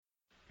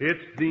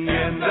It's the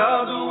end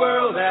of the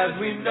world as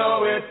we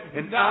know it,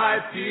 and I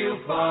feel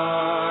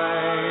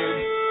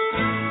fine.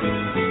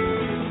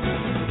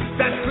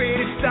 That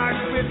creative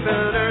starts with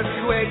an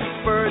earthquake,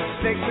 birds,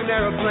 snakes, and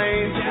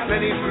aeroplanes.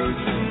 Many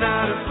fruits and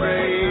not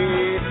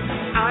afraid.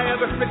 I have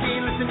a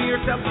freaking listen to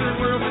yourself to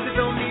the world with its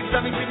own needs.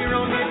 Something in your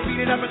own head,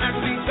 beat it up and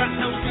actually got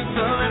no sleep.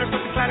 The ladder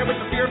from the clatter with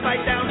the fear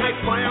fight down. Night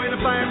fire in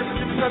a fire, listen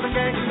to the southern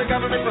gangs and the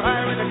government for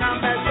hire in the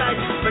combat site.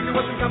 Spectre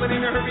wasn't coming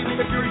in a hurry, leave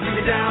a fury, keep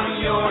it down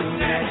your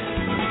neck.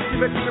 You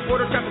bet the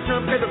reporter trap the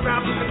jump, pay the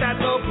problem with that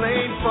low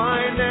plane.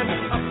 Fine then,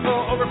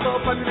 upfall, overflow,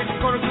 population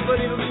corner, two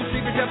but in a loose,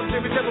 secret devil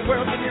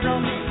world in your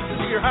own needs.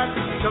 Your heart,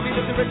 tell me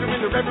that the richer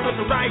and the reverend was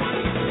the right.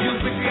 You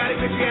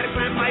patriotic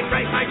clan, fight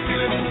right, my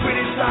feeling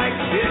quit inside.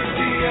 It's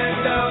the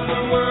end of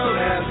the world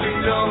as we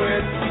know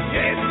it.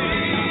 It's the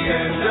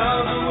end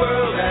of the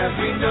world as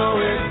we know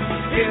it.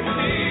 It's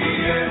the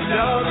end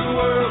of the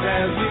world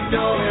as we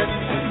know it,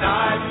 and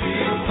I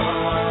feel fine.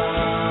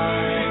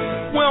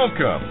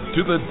 Welcome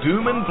to the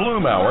Doom and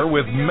Bloom Hour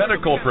with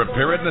medical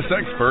preparedness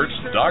experts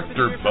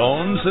Dr.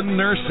 Bones and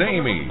Nurse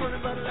Amy.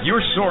 Your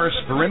source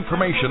for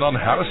information on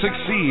how to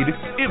succeed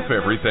if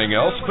everything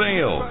else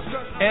fails.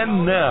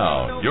 And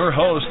now, your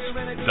hosts,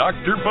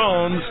 Dr.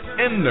 Bones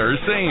and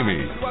Nurse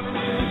Amy. It's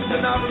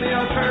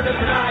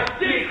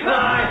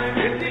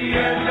the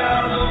end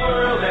of the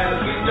world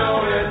as we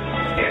know it.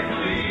 It's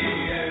the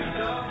end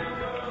of the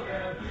world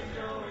as we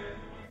know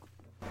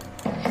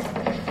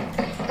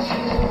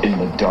it. In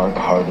the dark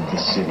heart of the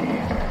city,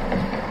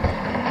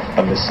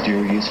 a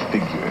mysterious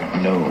figure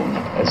known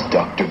as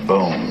Dr.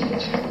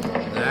 Bones.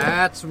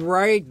 That's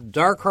right,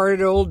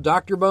 dark-hearted old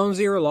Dr. Bones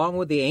here, along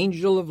with the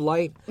angel of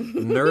light,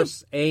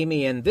 Nurse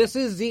Amy, and this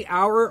is the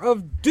Hour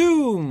of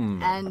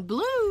Doom. And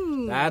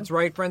Bloom. That's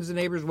right, friends and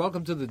neighbors,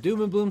 welcome to the Doom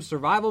and Bloom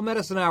Survival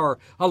Medicine Hour,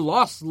 a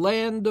lost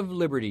land of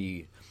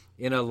liberty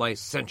in a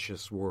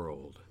licentious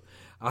world.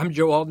 I'm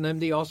Joe Alton,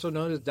 MD, also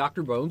known as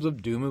Dr. Bones of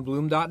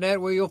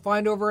doomandbloom.net, where you'll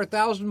find over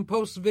 1,000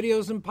 posts,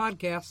 videos, and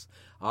podcasts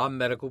on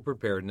medical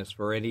preparedness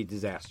for any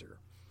disaster.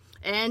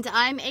 And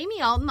I'm Amy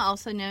Alton,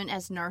 also known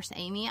as Nurse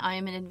Amy. I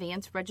am an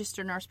advanced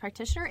registered nurse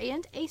practitioner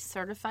and a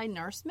certified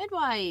nurse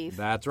midwife.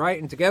 That's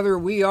right, and together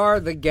we are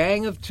the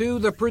gang of two,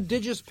 the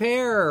prodigious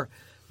pair,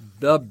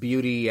 the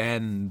Beauty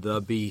and the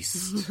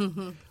Beast.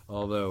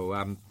 Although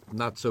I'm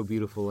not so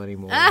beautiful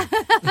anymore.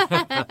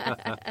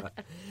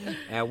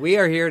 And we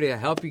are here to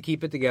help you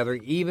keep it together,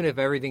 even if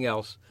everything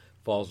else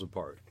falls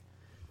apart.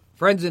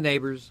 Friends and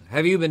neighbors,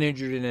 have you been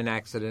injured in an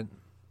accident?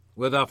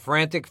 With a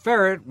frantic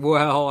ferret,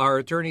 well, our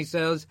attorney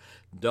says,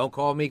 don't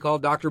call me, call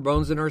Dr.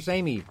 Bones and Nurse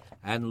Amy.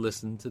 And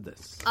listen to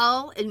this.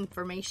 All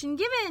information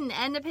given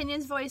and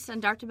opinions voiced on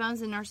Dr.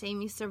 Bones and Nurse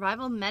Amy's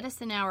Survival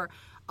Medicine Hour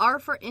are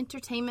for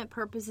entertainment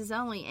purposes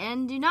only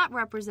and do not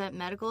represent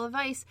medical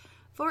advice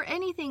for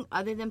anything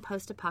other than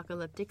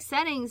post-apocalyptic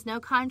settings. No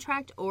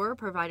contract or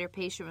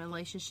provider-patient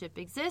relationship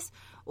exists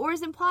or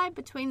is implied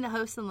between the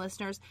hosts and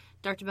listeners.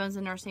 Dr. Bones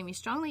and Nurse Amy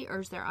strongly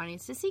urge their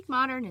audience to seek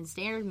modern and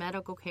standard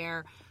medical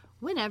care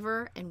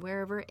whenever and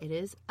wherever it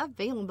is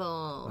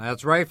available.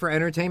 That's right, for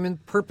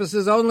entertainment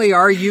purposes only.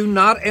 Are you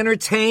not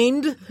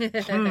entertained?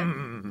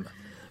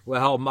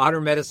 Well,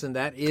 modern medicine,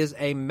 that is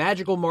a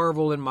magical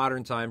marvel in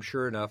modern times,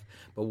 sure enough.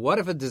 But what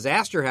if a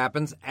disaster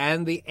happens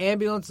and the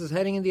ambulance is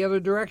heading in the other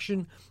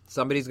direction?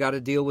 Somebody's got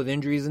to deal with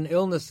injuries and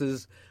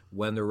illnesses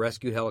when the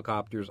rescue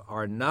helicopters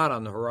are not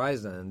on the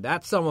horizon. And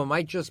that someone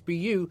might just be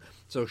you.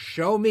 So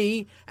show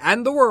me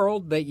and the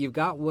world that you've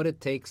got what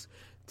it takes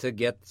to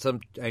get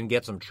some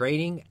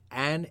training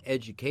and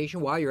education.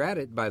 While you're at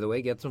it, by the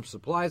way, get some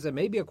supplies and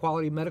maybe a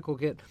quality medical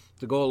kit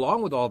to go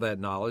along with all that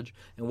knowledge.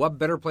 And what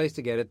better place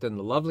to get it than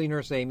the lovely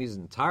Nurse Amy's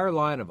entire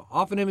line of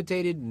often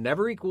imitated,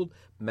 never equaled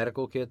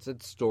medical kits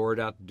at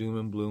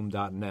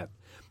store.doomandbloom.net.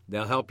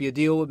 They'll help you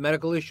deal with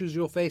medical issues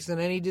you'll face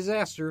in any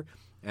disaster,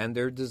 and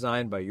they're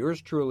designed by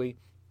yours truly,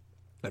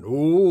 an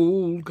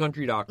old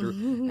country doctor,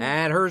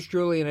 and hers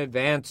truly, an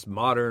advanced,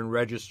 modern,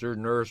 registered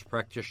nurse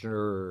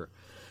practitioner.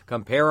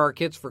 Compare our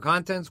kits for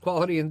contents,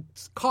 quality, and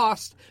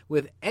cost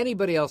with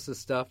anybody else's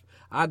stuff.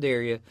 I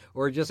dare you.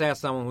 Or just ask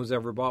someone who's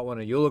ever bought one,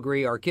 and you'll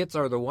agree our kits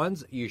are the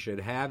ones you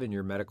should have in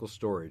your medical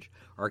storage.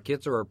 Our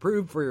kits are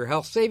approved for your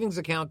health savings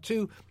account,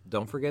 too.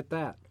 Don't forget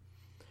that.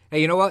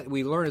 Hey, you know what?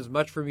 We learn as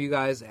much from you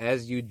guys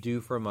as you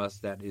do from us.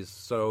 That is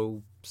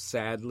so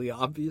sadly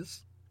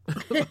obvious.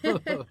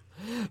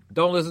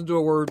 Don't listen to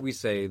a word we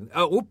say.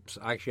 Oh, oops.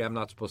 Actually, I'm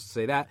not supposed to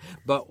say that.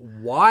 But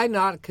why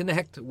not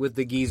connect with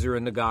the geezer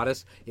and the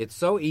goddess? It's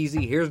so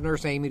easy. Here's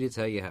Nurse Amy to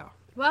tell you how.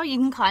 Well, you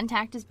can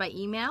contact us by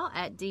email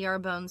at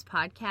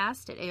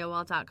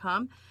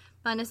drbonespodcast@aol.com.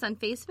 Find us on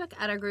Facebook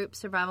at our group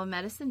Survival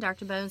Medicine,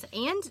 Dr. Bones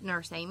and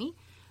Nurse Amy.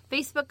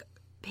 Facebook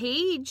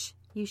page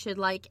you should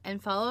like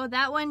and follow.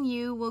 That one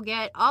you will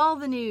get all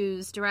the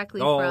news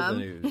directly from. All the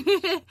news.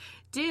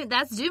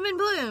 That's Doom and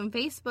Bloom.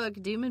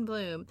 Facebook, Doom and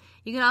Bloom.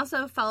 You can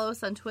also follow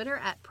us on Twitter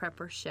at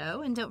Prepper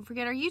Show. And don't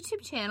forget our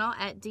YouTube channel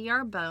at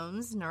Dr.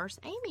 Bones Nurse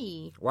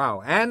Amy.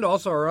 Wow. And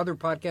also our other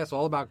podcasts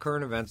all about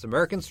current events.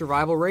 American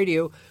Survival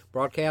Radio,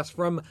 broadcast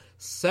from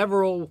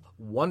several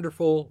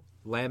wonderful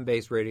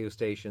land-based radio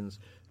stations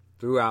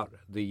throughout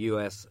the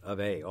U.S. of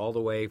A., all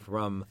the way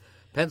from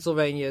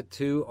Pennsylvania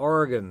to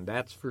Oregon,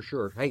 that's for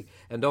sure. Hey,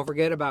 and don't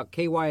forget about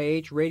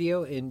KYH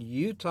Radio in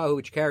Utah,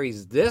 which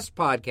carries this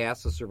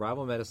podcast, the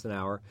Survival Medicine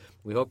Hour.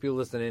 We hope you'll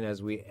listen in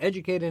as we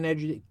educate and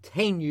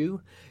edutain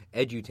you,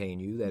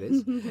 that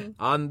is,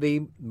 on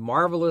the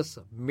marvelous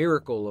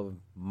miracle of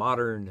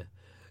modern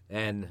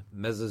and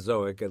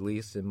Mesozoic, at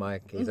least in my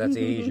case, that's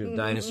the age of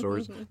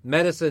dinosaurs,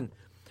 medicine.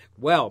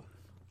 Well,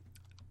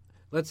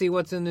 let's see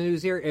what's in the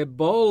news here.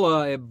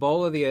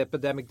 Ebola, the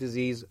epidemic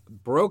disease,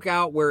 broke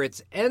out where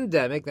it's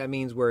endemic. That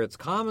means where it's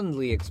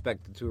commonly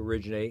expected to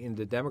originate in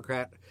the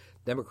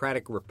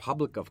Democratic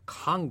Republic of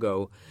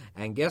Congo.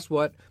 And guess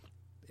what?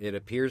 It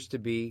appears to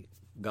be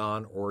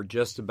gone or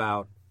just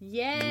about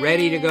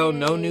ready to go.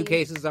 No new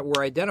cases that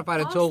were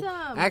identified until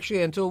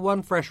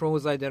one fresh one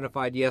was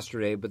identified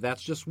yesterday, but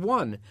that's just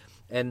one.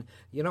 And,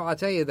 I'll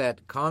tell you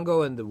that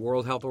Congo and the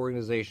World Health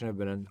Organization have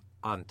been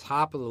on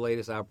top of the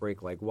latest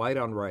outbreak like white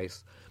on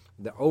rice.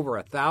 Over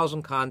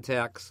 1,000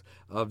 contacts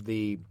of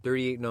the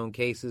 38 known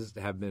cases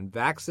have been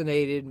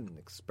vaccinated. An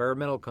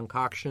experimental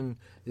concoction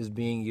is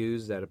being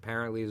used that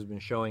apparently has been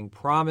showing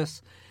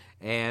promise,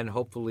 and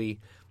hopefully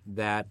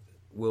that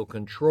will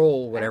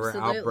control whatever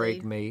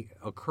outbreak may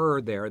occur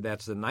there.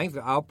 That's the 9th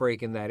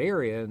outbreak in that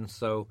area, and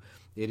so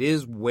it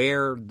is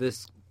where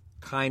this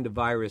kind of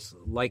virus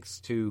likes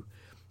to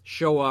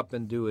show up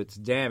and do its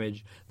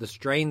damage. The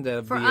strain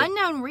for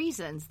unknown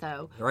reasons,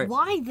 though. Right.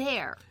 Why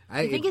there?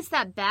 You think it's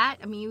that bat?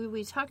 I mean,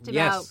 we talked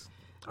about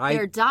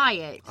their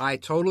diet. I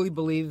totally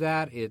believe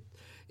that. It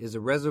is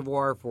a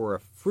reservoir for a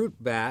fruit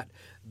bat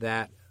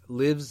that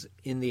lives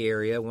in the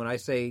area. When I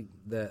say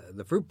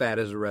the fruit bat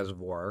is a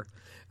reservoir,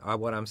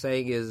 what I'm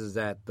saying is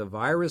that the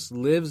virus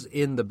lives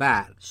in the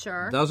bat.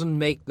 Sure. Doesn't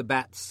make the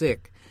bat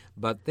sick,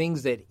 but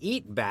things that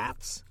eat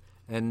bats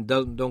and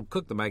don't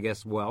cook them, I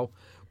guess, will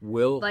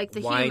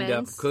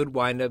could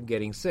wind up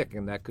getting sick,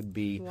 and that could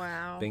be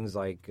things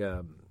like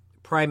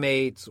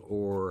primates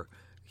or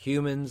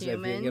humans.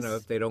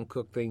 If they don't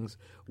cook things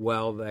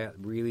well, that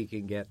really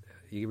can get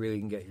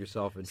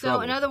yourself in trouble.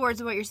 So, in other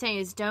words, what you're saying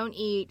is don't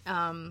eat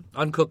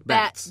uncooked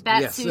bats.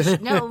 Bat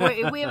sushi. No,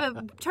 we have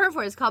a term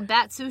for it. It's called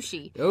bat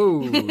sushi.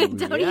 Oh,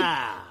 don't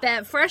eat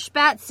that fresh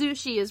bat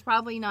sushi is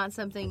probably not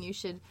something you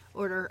should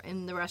order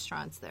in the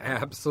restaurants there.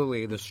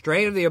 Absolutely. The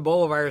strain of the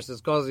Ebola virus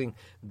is causing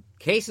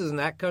cases in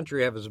that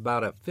country have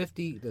about a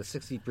 50 to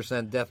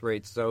 60% death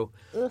rate. So,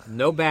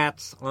 no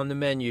bats on the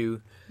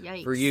menu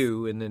for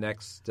you in the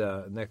next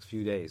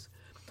few days.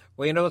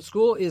 Well,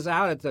 school is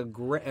out.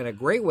 And a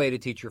great way to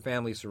teach your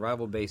family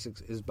survival basics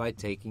is by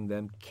taking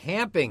them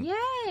camping.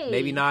 Yay!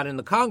 Maybe not in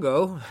the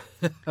Congo,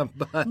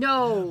 but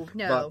no.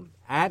 But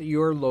at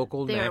your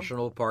local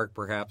national park,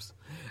 perhaps.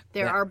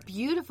 There are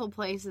beautiful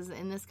places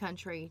in this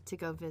country to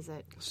go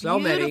visit. So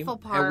beautiful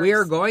many. parks. And we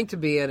are going to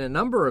be at a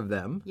number of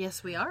them.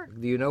 Yes, we are.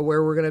 Do you know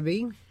where we're going to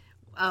be?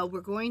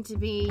 We're going to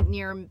be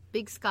near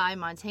Big Sky,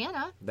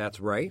 Montana. That's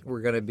right.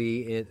 We're going to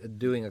be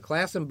doing a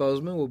class in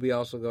Bozeman. We'll be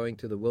also going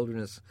to the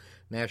Wilderness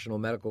National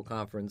Medical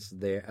Conference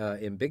there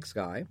in Big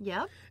Sky.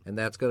 Yep. And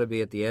that's going to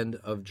be at the end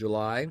of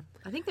July.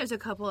 I think there's a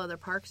couple other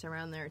parks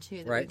around there,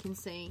 too, that we can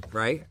see.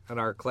 Right. And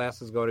our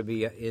class is going to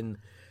be in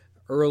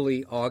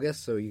early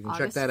August, so you can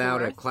check that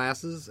out at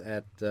classes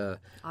at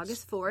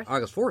August 4th.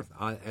 August 4th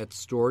at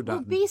store.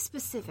 Well, be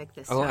specific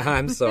this time. Oh,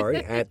 I'm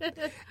sorry. at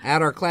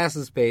our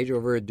classes page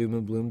over at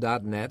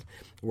doomandbloom.net.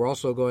 We're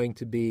also going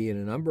to be in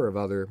a number of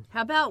other.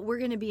 How about we're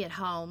going to be at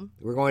home?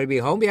 We're going to be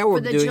home. Yeah, we're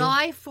doing for the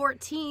July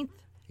 14th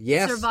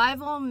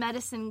survival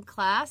medicine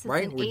class. It's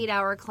an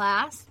 8-hour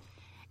class.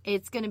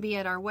 It's going to be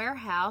at our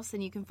warehouse,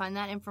 and you can find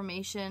that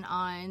information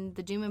on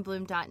the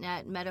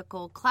doomandbloom.net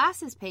medical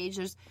classes page.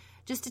 There's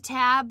just a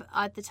tab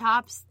at the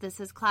top that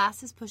says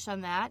classes. Push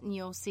on that, and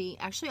you'll see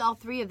actually all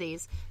three of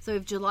these. So we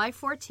have July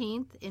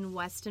 14th in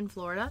Weston,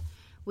 Florida.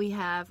 We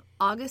have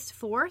August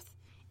 4th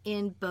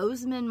in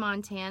Bozeman,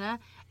 Montana.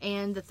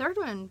 And the third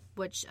one,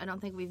 which I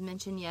don't think we've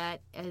mentioned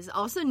yet, is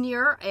also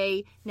near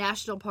a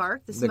national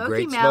park, the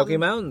Great Smoky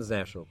Mountains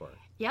National Park.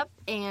 Yep,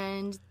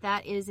 and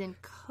that is in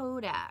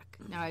Kodak.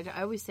 No, I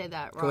always say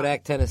that wrong.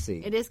 Kodak,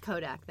 Tennessee. It is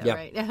Kodak, though,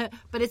 right?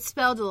 But it's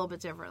spelled a little bit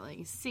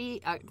differently.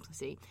 Kodak.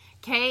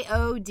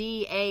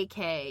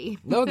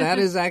 No, that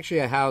is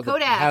actually how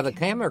the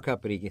camera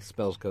company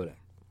spells Kodak.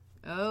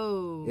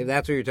 Oh. If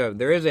that's what you're talking about.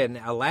 There is an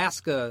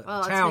Alaska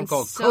town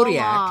called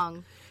Kodiak.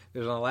 Long.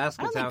 There's an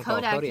Alaska town called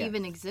Kodak. Kodiak.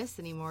 Even exists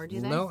anymore,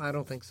 do they? No, I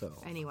don't think so.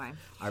 Anyway.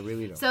 I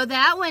really don't. So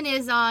that one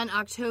is on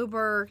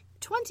October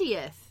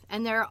 20th.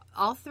 And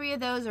all three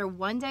of those are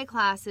one-day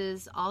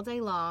classes all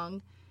day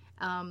long.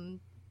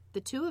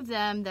 The two of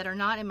them that are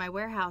not in my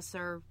warehouse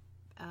are,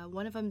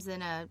 one of them's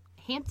in a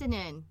Hampton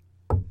Inn.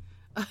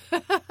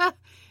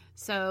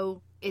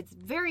 So it's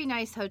very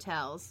nice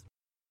hotels.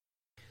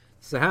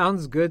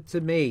 Sounds good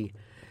to me.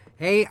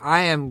 Hey,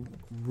 I am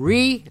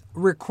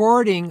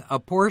re-recording a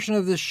portion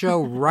of the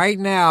show right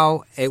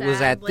now. It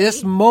was at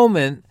this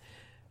moment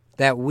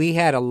that we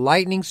had a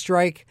lightning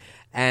strike,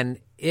 and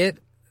it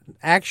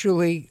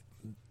actually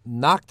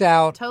knocked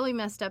out. Totally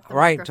messed up the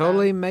Right, microphone.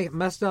 totally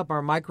messed up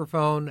our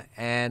microphone,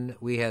 and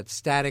we had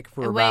static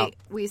for And about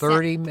we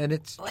 30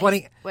 minutes,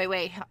 20.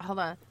 Wait, hold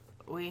on.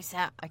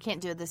 I can't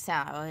do this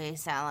sound. We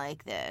sound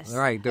like this.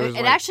 Right,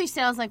 It actually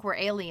sounds like we're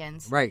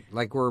aliens. Right,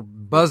 like we're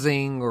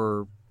buzzing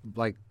or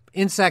like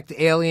insect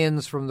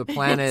aliens from the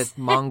planet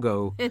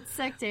Mongo.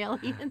 Insect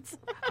aliens.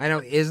 I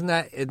know, isn't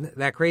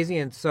that crazy?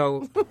 And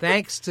so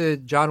thanks to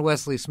John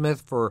Wesley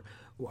Smith, for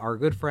our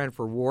good friend,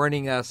 for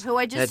warning us Who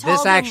I just that this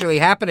told him- actually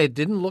happened. It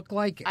didn't look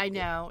like I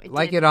know.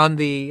 it on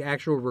the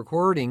actual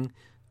recording.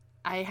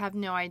 I have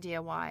no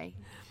idea why.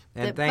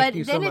 And thank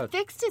you so But then much. it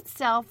fixed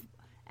itself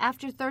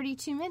after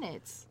 32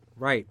 minutes.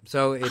 Right,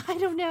 so it I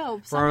don't know.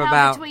 from Somehow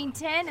about between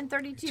 10 and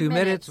 32 2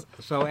 minutes.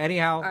 So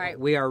anyhow, All right.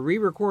 we are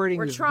re-recording.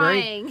 We're this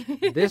trying.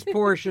 this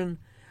portion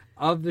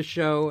of the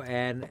show,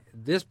 and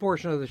this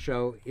portion of the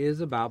show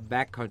is about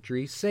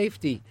backcountry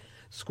safety.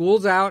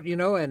 School's out,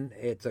 and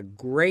it's a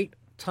great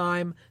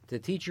time to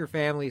teach your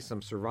family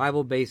some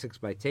survival basics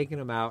by taking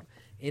them out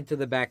into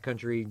the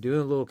backcountry,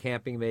 doing a little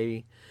camping,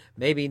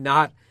 maybe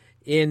not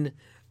in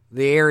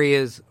the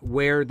areas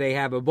where they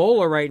have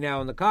Ebola right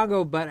now in the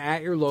Congo, but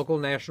at your local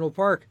national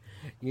park.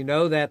 You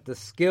know that the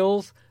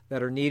skills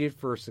that are needed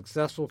for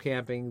successful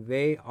camping,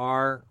 they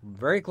are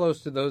very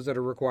close to those that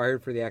are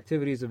required for the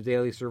activities of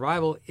daily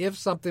survival if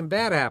something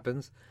bad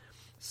happens.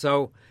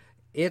 So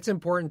it's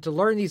important to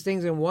learn these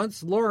things, and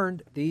once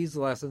learned, these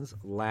lessons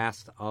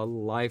last a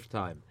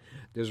lifetime.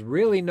 There's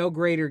really no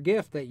greater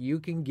gift that you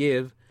can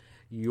give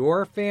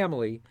your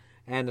family,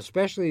 and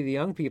especially the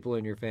young people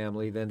in your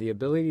family, than the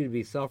ability to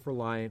be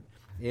self-reliant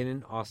in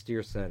an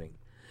austere setting.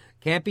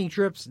 Camping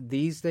trips,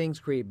 these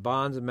things create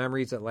bonds and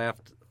memories that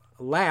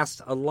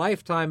last a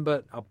lifetime,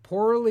 but a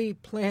poorly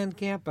planned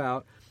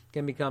campout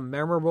can become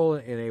memorable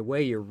in a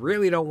way you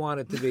really don't want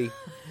it to be,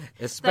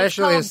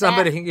 especially if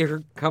somebody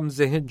comes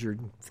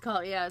injured.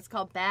 It's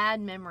called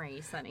bad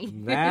memories, Sonny.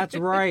 That's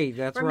right.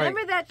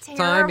 Remember that terrible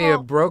time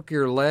you broke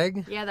your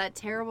leg? Yeah, that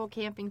terrible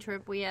camping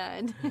trip we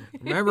had.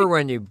 Remember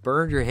when you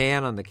burned your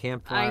hand on the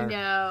campfire? I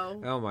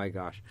know. Oh my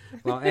gosh.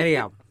 Well,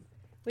 anyhow.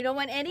 We don't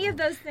want any of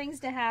those things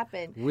to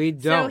happen. We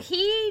don't. So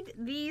heed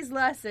these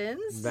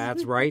lessons.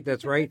 That's right.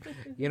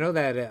 You know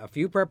that a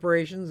few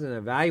preparations and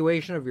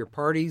evaluation of your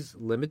party's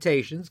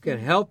limitations can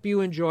help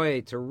you enjoy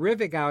a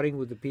terrific outing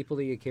with the people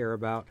that you care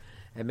about,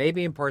 and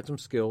maybe impart some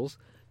skills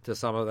to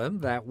some of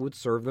them that would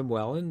serve them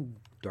well in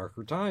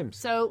darker times.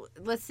 So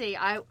let's see.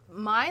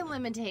 My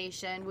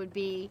limitation would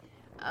be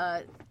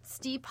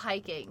steep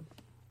hiking.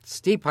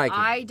 Steep hiking.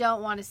 I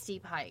don't want a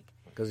steep hike.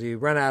 Because you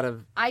run out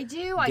of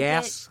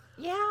gas.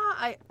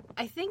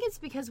 I think it's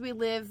because we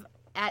live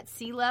at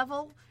sea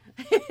level.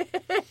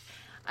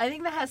 I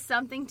think that has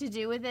something to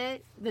do with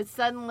it. That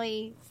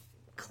suddenly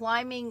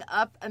climbing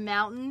up a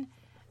mountain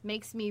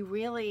makes me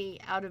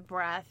really out of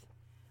breath.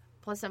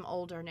 Plus, I'm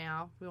older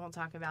now. We won't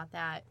talk about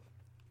that.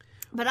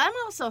 But I'm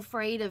also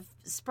afraid of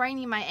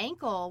spraining my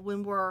ankle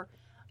when we're,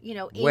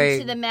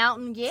 into the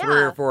mountain. Yeah,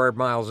 3 or 4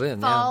 miles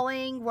in.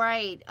 Falling,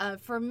 right.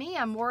 For me,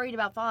 I'm worried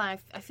about falling.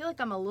 I feel like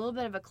I'm a little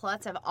bit of a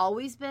klutz. I've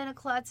always been a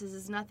klutz. This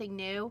is nothing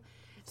new.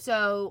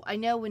 So I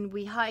know when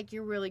we hike,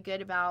 you're really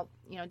good about,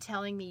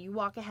 telling me you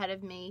walk ahead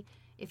of me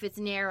if it's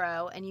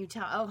narrow, and you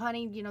tell, oh,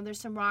 honey, there's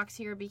some rocks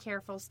here. Be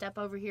careful. Step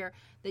over here.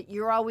 That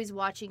you're always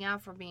watching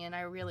out for me, and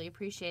I really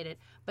appreciate it.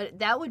 But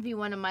that would be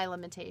one of my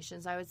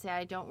limitations. I would say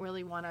I don't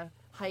really want to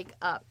hike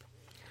up.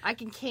 I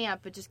can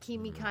camp, but just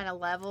keep me kind of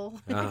level.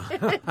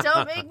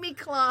 Don't make me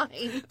climb.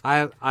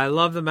 I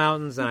love the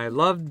mountains, and I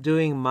love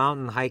doing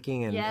mountain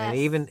hiking, and, Yes. and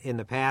even in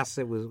the past,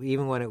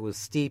 even when it was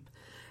steep.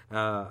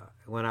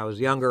 When I was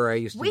younger, I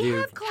used to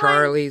do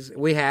Charlie's.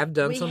 We have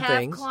done some things.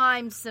 We have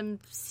climbed some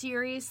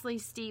seriously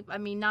steep. I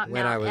mean, not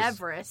Mount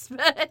Everest,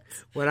 but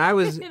when I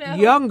was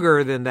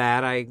younger than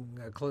that, I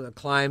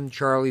climbed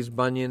Charlie's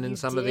Bunyan and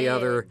some of the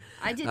other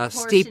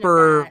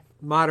steeper,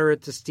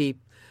 moderate to steep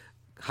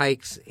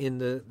hikes in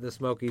the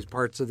Smokies,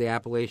 parts of the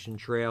Appalachian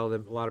Trail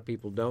that a lot of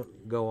people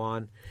don't go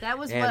on. That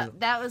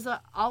was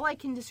all I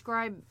can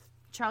describe.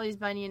 Charlie's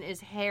Bunyan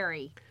is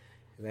hairy.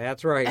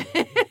 That's right.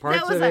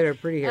 Parts of it are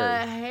pretty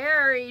hairy. A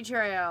hairy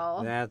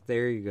trail.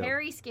 There you go.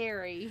 Hairy,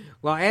 scary.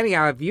 Well,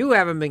 anyhow, if you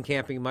haven't been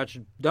camping much,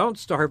 don't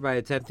start by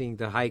attempting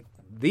to hike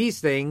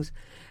these things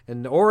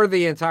or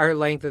the entire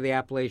length of the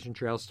Appalachian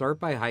Trail. Start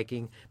by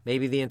hiking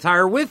maybe the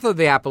entire width of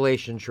the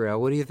Appalachian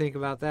Trail. What do you think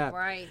about that?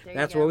 Right.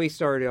 That's what we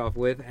started off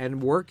with,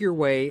 and work your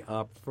way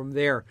up from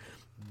there.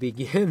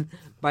 Begin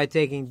by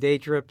taking day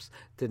trips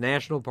to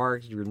national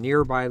parks, your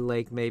nearby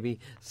lake maybe.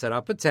 Set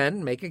up a tent,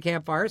 make a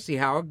campfire, see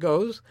how it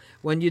goes.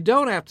 When you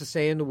don't have to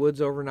stay in the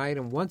woods overnight,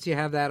 and once you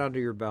have that under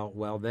your belt,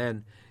 well,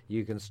 then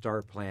you can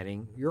start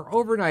planning your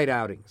overnight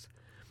outings.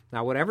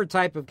 Now, whatever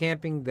type of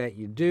camping that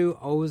you do,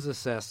 always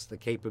assess the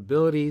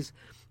capabilities,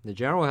 the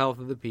general health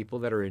of the people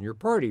that are in your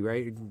party,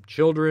 right?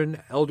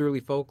 Children, elderly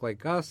folk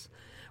like us.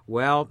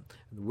 Well,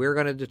 we're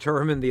going to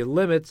determine the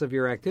limits of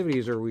your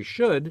activities, or we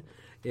should,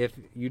 if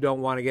you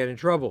don't want to get in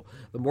trouble.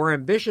 The more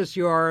ambitious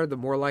you are, the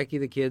more likely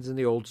the kids and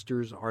the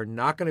oldsters are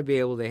not going to be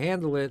able to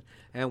handle it,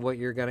 and what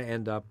you're going to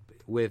end up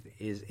with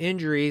is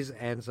injuries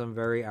and some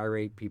very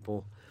irate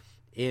people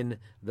in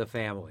the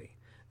family.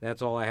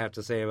 That's all I have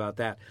to say about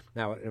that.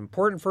 Now, an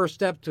important first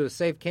step to a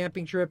safe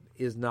camping trip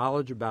is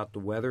knowledge about the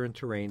weather and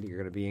terrain that you're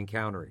going to be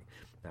encountering.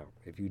 Now,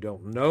 if you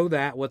don't know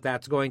what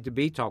that's going to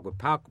be, talk with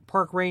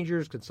park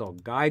rangers,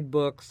 consult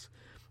guidebooks,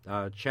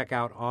 check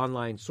out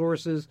online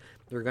sources.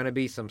 There are going to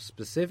be some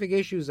specific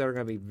issues that are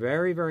going to be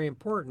very, very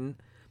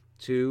important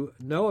to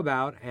know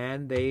about,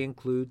 and they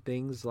include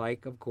things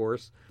like, of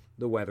course,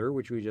 the weather,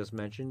 which we just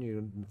mentioned. You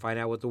can find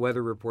out what the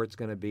weather report's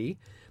going to be,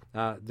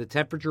 the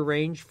temperature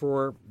range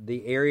for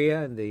the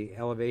area and the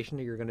elevation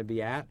that you're going to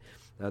be at,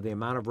 the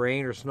amount of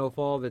rain or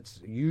snowfall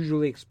that's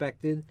usually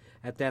expected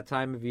at that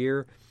time of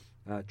year,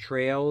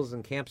 trails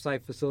and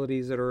campsite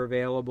facilities that are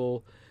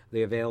available,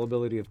 the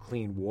availability of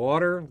clean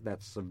water.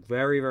 That's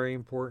very, very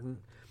important.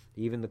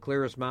 Even the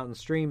clearest mountain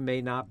stream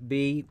may not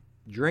be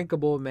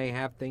drinkable. It may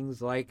have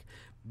things like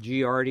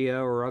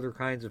Giardia or other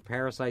kinds of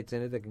parasites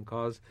in it that can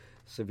cause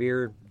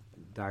severe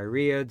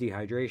diarrhea,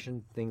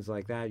 dehydration, things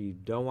like that. You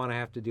don't want to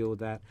have to deal with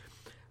that.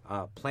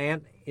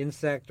 Plant,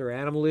 insect, or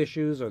animal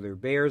issues. Are there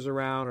bears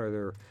around?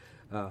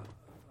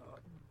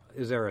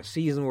 Is there a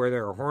season where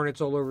there are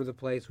hornets all over the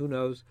place? Who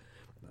knows?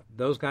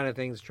 Those kind of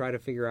things. Try to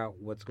figure out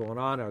what's going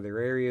on. Are there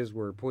areas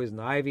where poison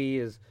ivy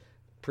is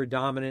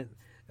predominant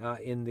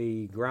in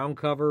the ground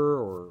cover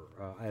or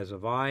as a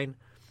vine?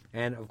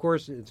 And, of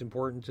course, it's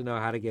important to know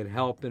how to get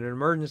help in an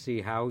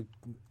emergency. How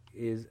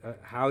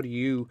do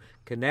you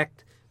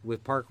connect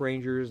with park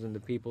rangers and the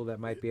people that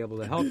might be able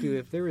to help you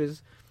if there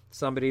is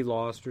somebody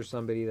lost or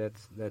somebody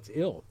that's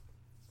ill?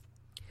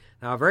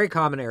 Now, a very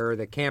common error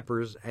that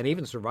campers and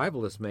even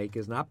survivalists make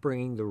is not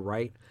bringing the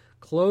right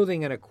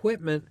clothing and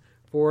equipment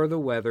for the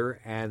weather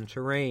and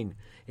terrain.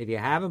 If you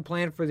haven't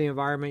planned for the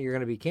environment you're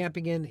going to be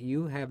camping in,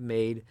 you have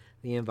made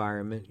the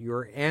environment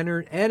your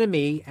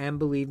enemy, and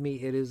believe me,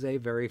 it is a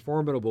very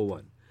formidable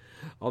one.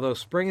 Although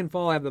spring and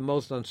fall have the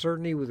most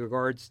uncertainty with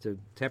regards to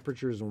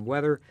temperatures and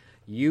weather,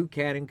 you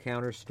can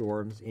encounter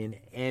storms in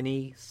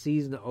any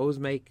season. Always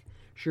make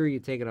sure you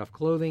take enough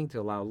clothing to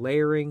allow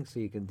layering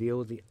so you can deal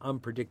with the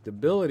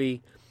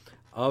unpredictability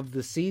of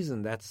the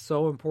season. That's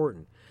so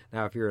important.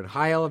 Now, if you're in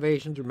high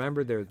elevations,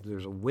 remember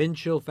there's a wind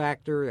chill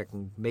factor that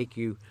can make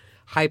you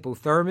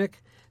hypothermic.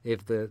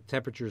 If the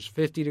temperature is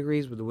 50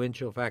 degrees but the wind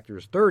chill factor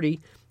is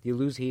 30, you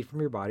lose heat from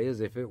your body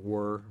as if it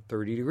were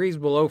 30 degrees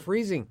below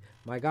freezing.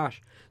 My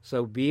gosh.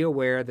 So be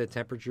aware that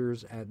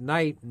temperatures at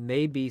night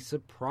may be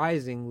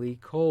surprisingly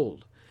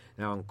cold.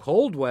 Now, in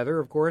cold weather,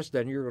 of course,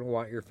 then you're going to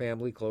want your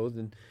family clothed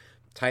in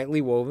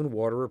tightly woven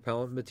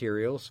water-repellent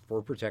materials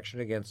for protection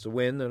against the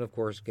wind and, of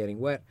course, getting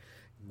wet.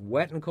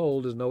 Wet and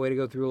cold is no way to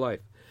go through life.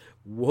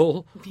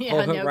 Wool,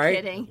 no right?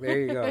 kidding. There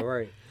you go,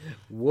 right.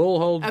 Wool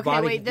holds Okay,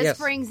 body... wait, this yes.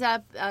 brings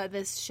up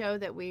this show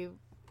that we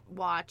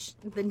watched,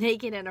 The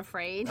Naked and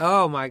Afraid.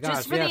 Oh, my gosh,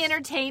 Just for the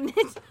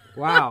entertainment.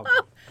 Wow.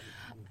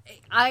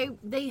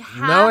 They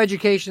have... No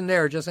education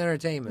there, just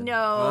entertainment.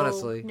 No,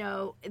 honestly.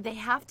 No, they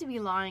have to be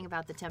lying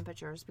about the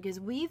temperatures because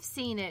we've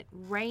seen it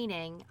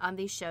raining on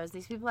these shows.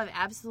 These people have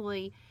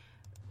absolutely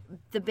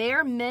the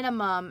bare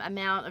minimum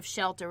amount of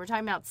shelter. We're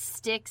talking about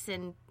sticks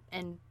and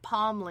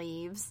palm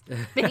leaves,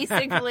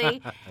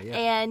 basically, Yeah.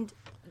 and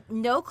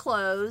no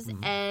clothes,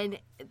 and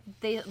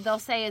they'll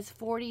say it's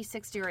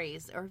 46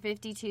 degrees or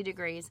 52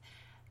 degrees.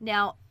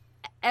 Now,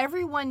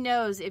 everyone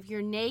knows if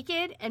you're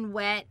naked and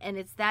wet and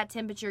it's that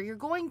temperature, you're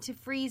going to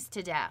freeze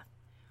to death.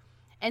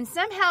 And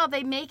somehow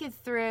they make it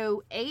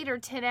through 8 or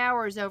 10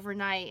 hours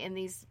overnight in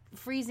these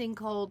freezing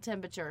cold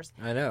temperatures.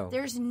 I know.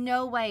 There's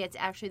no way it's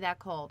actually that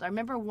cold. I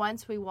remember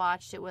once we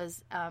watched, it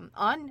was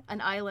on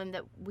an island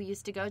that we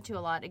used to go to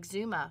a lot,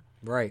 Exuma,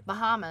 Right.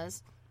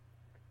 Bahamas.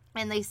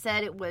 And they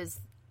said it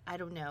was, I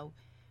don't know,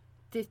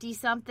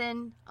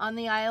 50-something on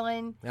the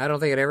island. I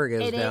don't think it ever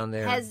gets down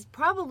there. It has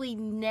probably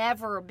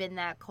never been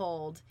that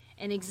cold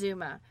in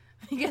Exuma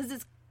because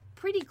it's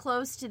pretty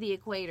close to the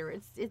equator.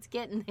 It's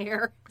getting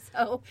there.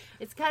 So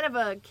it's kind of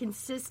a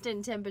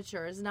consistent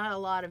temperature. There's not a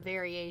lot of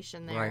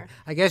variation there. Right.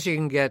 I guess you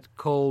can get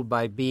cold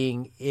by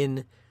being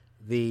in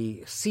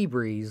the sea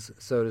breeze,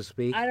 so to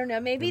speak. I don't know.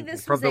 Maybe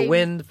this from was the a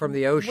wind from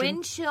the ocean.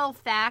 wind chill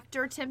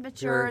factor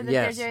temperature that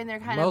yes. they're doing.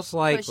 They're kind Most of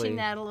likely. pushing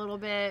that a little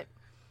bit.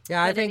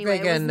 Yeah, I But think anyway,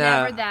 they it was can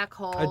never that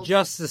cold.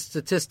 adjust the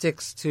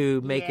statistics to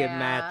make it Yeah.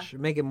 match,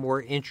 make it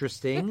more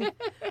interesting,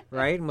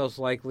 right? Most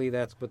likely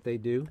that's what they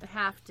do. It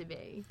have to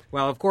be.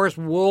 Well, of course,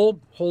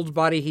 wool holds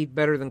body heat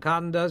better than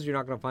cotton does. You're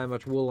not going to find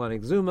much wool on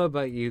Exuma,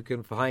 but you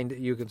can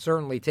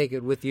certainly take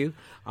it with you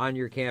on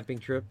your camping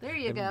trip. There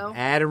you and go.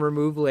 Add and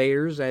remove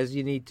layers as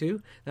you need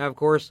to. Now, of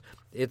course,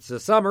 it's the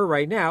summer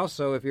right now,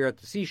 so if you're at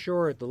the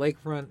seashore, at the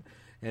lakefront,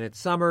 and it's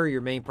summer,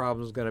 your main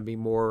problem is going to be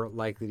more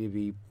likely to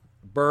be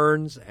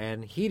burns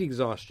and heat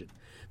exhaustion.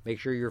 Make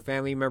sure your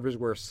family members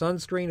wear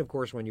sunscreen. Of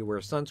course, when you wear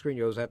sunscreen,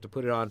 you always have to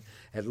put it on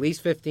at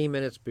least 15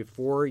 minutes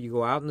before you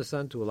go out in the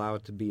sun to allow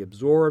it to be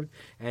absorbed.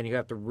 And you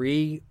have to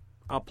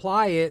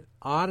reapply it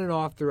on and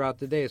off throughout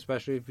the day,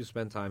 especially if you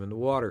spend time in the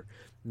water.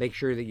 Make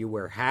sure that you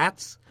wear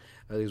hats.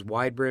 These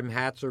wide brim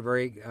hats are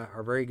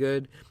very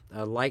good.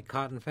 Light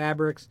cotton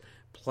fabrics.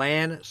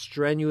 Plan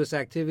strenuous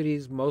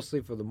activities,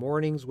 mostly for the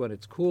mornings when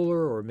it's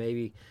cooler, or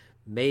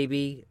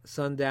maybe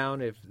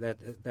sundown if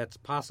that's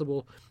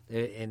possible.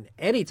 In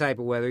any type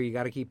of weather, you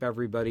got to keep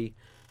everybody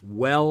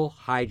well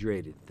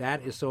hydrated.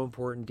 That is so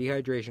important.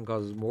 Dehydration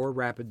causes more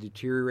rapid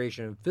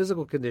deterioration of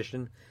physical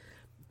condition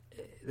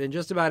than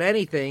just about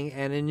anything,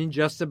 and in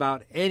just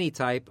about any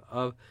type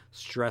of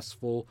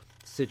stressful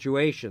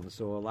situation.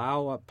 So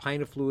allow a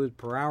pint of fluid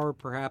per hour,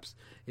 perhaps,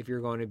 if you're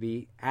going to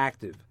be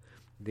active.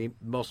 The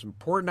most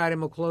important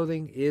item of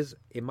clothing is,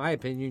 in my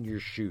opinion, your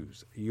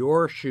shoes.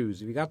 Your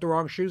shoes. If you got the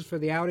wrong shoes for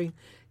the outing,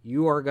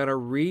 you are going to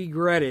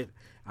regret it.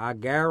 I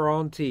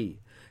guarantee.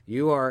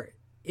 You are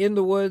in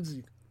the woods.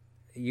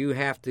 You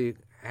have to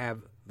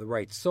have the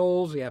right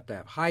soles. You have to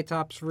have high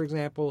tops, for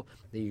example,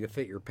 that you can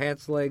fit your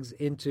pants legs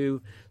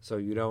into so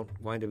you don't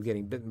wind up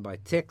getting bitten by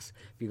ticks.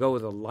 If you go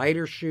with a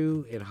lighter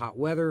shoe in hot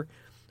weather,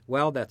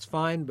 well, that's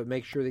fine, but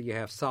make sure that you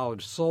have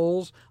solid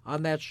soles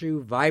on that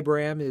shoe.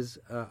 Vibram is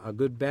a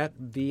good bet,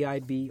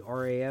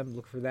 Vibram,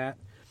 look for that.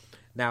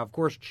 Now, of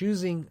course,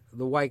 choosing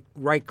the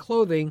right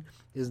clothing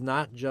is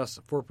not just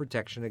for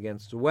protection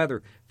against the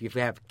weather. If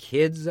you have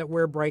kids that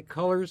wear bright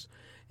colors,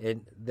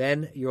 and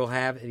then you'll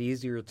have an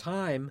easier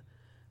time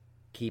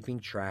keeping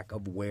track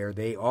of where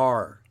they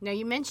are. Now,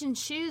 you mentioned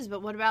shoes,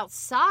 but what about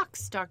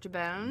socks, Dr.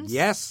 Bones?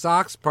 Yes,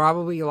 socks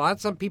probably.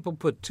 Some people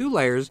put 2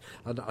 layers,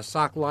 a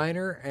sock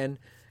liner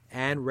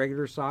and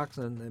regular socks,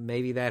 and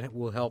maybe that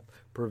will help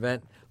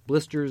prevent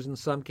blisters in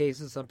some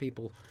cases. Some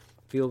people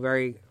feel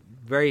very,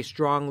 very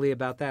strongly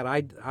about that.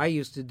 I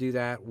used to do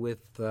that with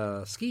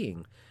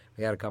skiing.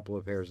 We had a couple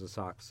of pairs of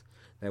socks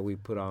that we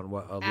put on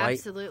a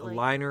light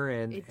liner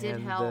and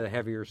the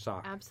heavier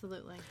sock.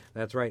 Absolutely.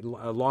 That's right.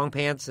 Long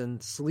pants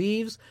and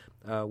sleeves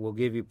will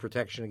give you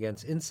protection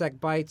against insect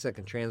bites that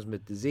can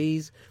transmit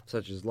disease,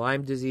 such as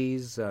Lyme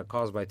disease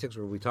caused by ticks.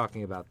 We'll be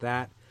talking about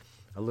that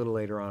a little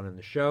later on in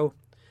the show.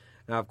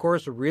 Now, of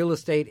course, a real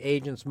estate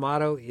agent's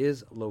motto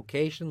is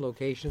location,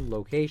 location,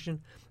 location.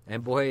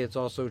 And boy, it's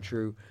also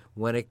true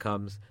when it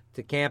comes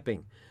to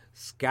camping.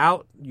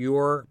 Scout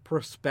your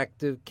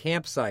prospective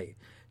campsite.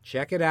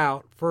 Check it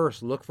out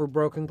first. Look for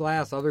broken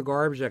glass, other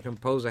garbage that can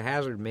pose a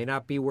hazard. May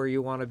not be where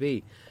you want to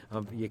be.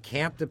 You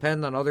can't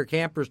depend on other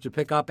campers to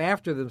pick up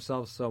after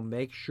themselves, so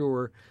make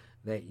sure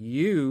that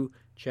you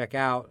check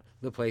out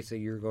the place that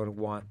you're going to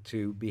want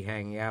to be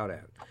hanging out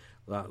at.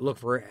 Look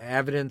for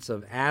evidence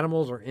of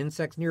animals or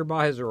insects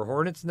nearby. Is there a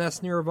hornet's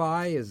nest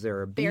nearby? Is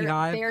there a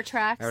beehive? Bear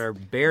tracks. Or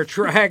bear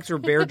tracks or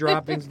bear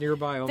droppings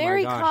nearby? Oh,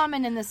 Very my gosh.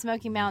 common in the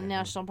Smoky Mountain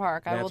National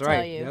Park, I will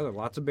tell you. Yeah, there are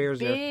lots of bears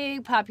there.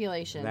 Big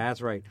population.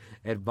 That's right.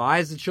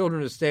 Advise the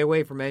children to stay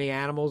away from any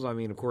animals. I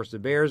mean, of course, the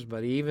bears,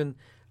 but even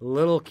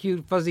little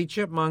cute fuzzy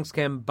chipmunks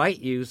can bite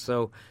you,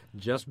 so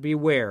just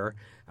beware.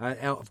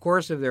 Of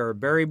course, if there are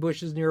berry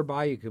bushes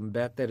nearby, you can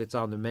bet that it's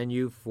on the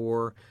menu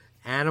for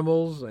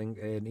animals, and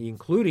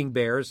including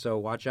bears, so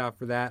watch out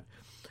for that.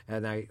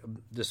 And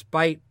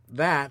despite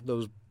that,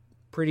 those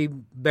pretty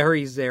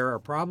berries there are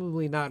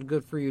probably not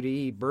good for you to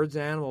eat. Birds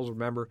and animals,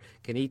 remember,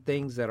 can eat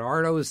things that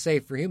aren't always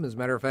safe for humans.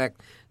 Matter of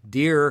fact,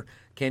 deer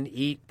can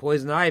eat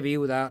poison ivy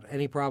without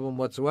any problem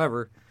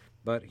whatsoever,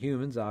 but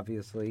humans,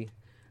 obviously,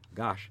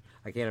 gosh,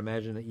 I can't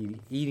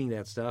imagine eating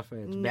that stuff.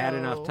 It's bad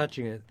enough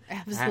touching it.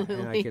 Absolutely.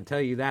 And I can tell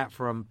you that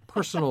from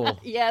personal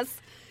yes.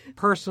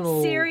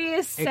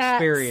 Serious,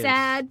 experience.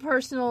 Sad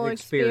personal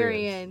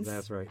experience.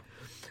 That's right.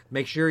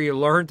 Make sure you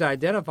learn to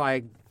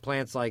identify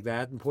plants like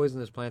that and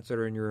poisonous plants that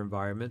are in your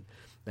environment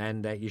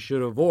and that you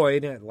should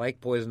avoid, like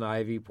poison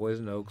ivy,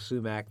 poison oak,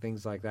 sumac,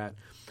 things like that.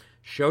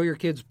 Show your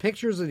kids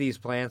pictures of these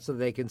plants so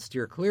they can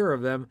steer clear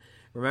of them.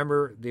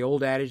 Remember the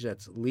old adage,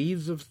 that's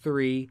leaves of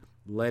 3,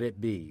 let it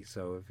be.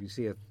 So if you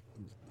see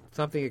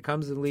something that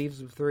comes in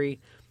leaves of 3,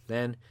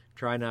 then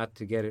try not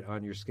to get it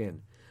on your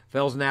skin.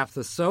 Fels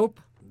naphtha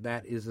soap,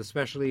 that is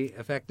especially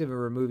effective in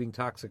removing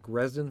toxic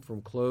resin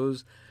from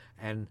clothes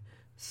and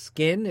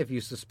skin. If you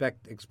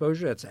suspect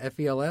exposure, that's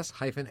FELS-NAPTHA.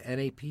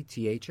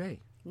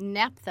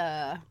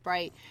 Naphtha,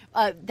 right.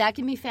 That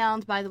can be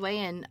found, by the way,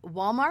 in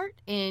Walmart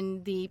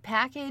in the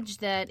package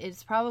that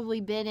it's probably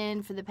been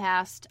in for the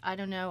past,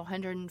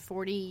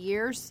 140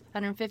 years,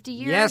 150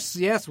 years.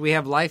 Yes. We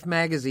have Life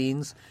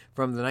magazines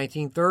from the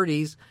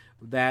 1930s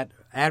that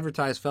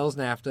advertise Fels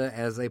naphtha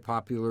as a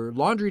popular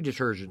laundry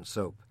detergent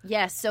soap.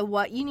 Yes, so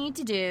what you need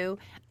to do,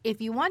 if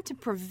you want to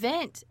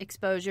prevent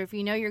exposure, if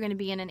you know you're going to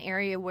be in an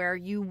area where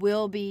you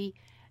will be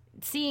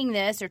seeing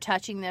this or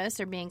touching this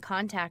or being in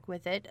contact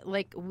with it,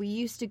 like we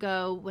used to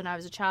go when I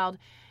was a child,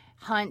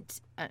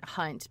 hunt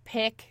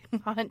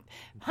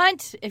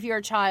if you're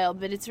a child,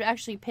 but it's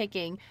actually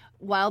picking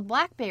wild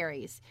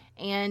blackberries.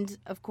 And,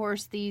 of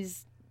course,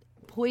 these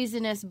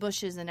poisonous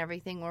bushes and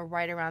everything were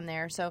right around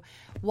there. So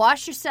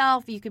wash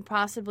yourself. You could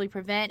possibly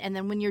prevent. And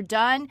then when you're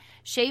done,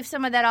 shave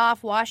some of that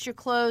off, wash your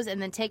clothes,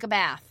 and then take a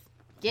bath.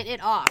 Get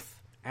it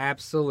off.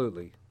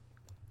 Absolutely.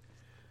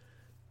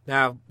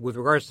 Now, with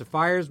regards to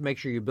fires, make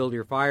sure you build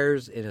your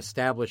fires in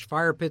established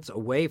fire pits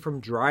away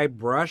from dry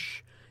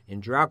brush. In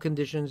drought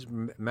conditions,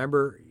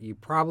 remember, you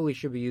probably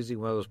should be using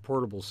one of those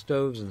portable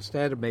stoves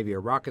instead of maybe a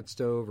rocket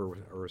stove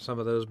or some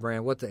of those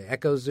brand. What, the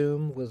Echo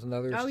Zoom was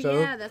another stove?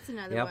 Oh, yeah, that's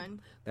another Yep,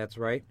 one. that's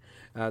right.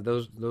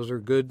 Those are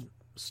good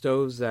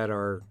stoves that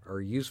are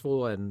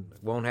useful and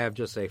won't have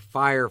just a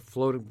fire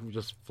floating,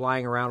 just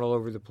flying around all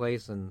over the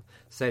place and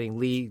setting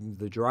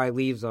the dry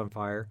leaves on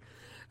fire.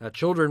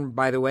 Children,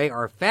 by the way,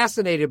 are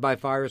fascinated by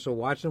fire, so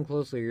watch them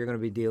closely. You're going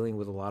to be dealing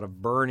with a lot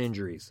of burn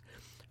injuries.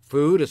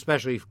 Food,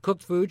 especially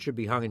cooked food, should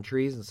be hung in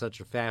trees in such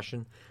a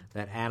fashion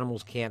that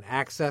animals can't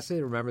access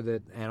it. Remember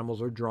that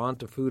animals are drawn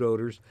to food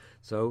odors,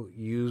 so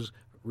use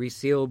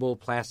resealable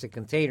plastic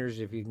containers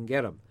if you can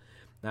get them.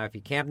 Now, if you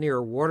camp near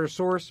a water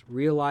source,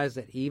 realize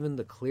that even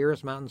the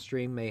clearest mountain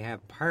stream may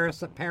have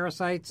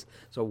parasites,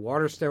 so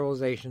water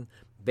sterilization,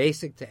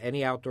 basic to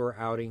any outdoor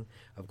outing.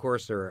 Of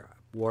course, there are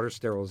water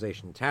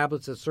sterilization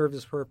tablets that serve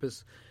this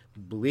purpose.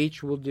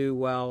 Bleach will do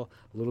well,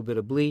 a little bit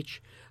of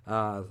bleach.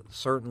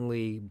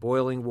 Certainly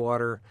boiling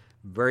water,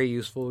 very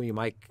useful. You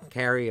might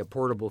carry a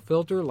portable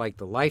filter like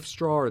the Life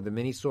Straw or the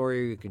Mini Sawyer.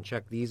 You can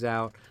check these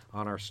out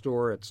on our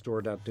store at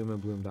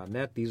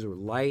store.doomandbloom.net. These are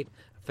light,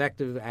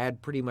 effective,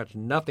 add pretty much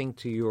nothing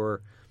to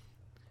your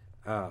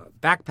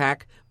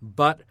backpack,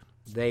 but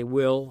they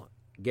will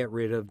get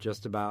rid of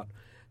just about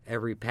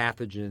every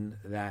pathogen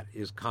that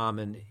is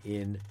common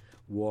in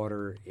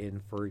water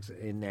in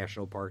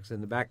national parks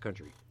in the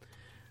backcountry.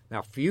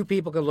 Now, few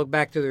people can look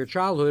back to their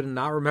childhood and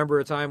not remember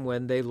a time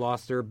when they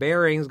lost their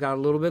bearings, got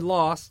a little bit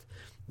lost.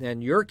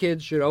 And your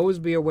kids should always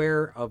be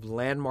aware of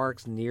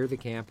landmarks near the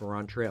camp or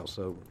on trails.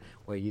 So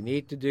what you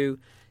need to do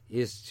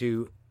is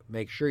to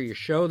make sure you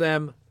show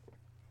them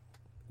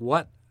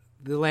what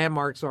the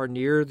landmarks are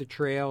near the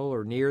trail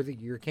or near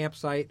your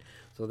campsite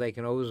so they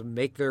can always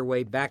make their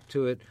way back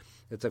to it.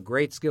 It's a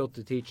great skill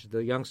to teach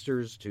the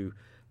youngsters to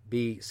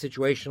be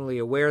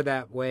situationally aware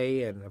that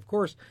way. And, of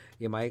course,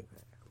 you might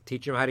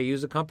teach them how to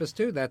use a compass,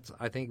 too. That's,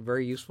 I think,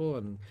 very useful,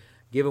 and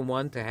give them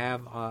one to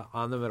have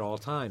on them at all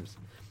times.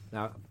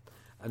 Now,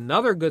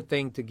 another good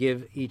thing to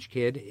give each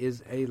kid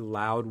is a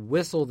loud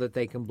whistle that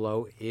they can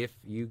blow if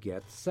you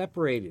get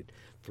separated.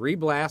 3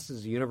 blasts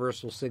is a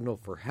universal signal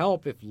for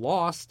help. If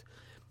lost,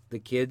 the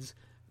kids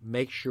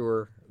make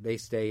sure they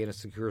stay in a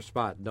secure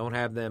spot. Don't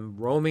have them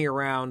roaming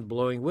around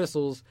blowing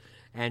whistles,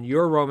 and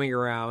you're roaming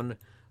around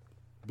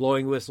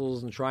blowing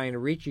whistles and trying to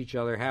reach each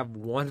other. Have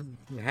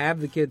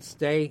the kids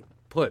stay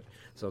put.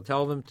 So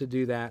tell them to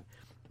do that,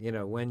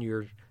 when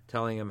you're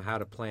telling them how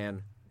to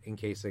plan in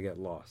case they get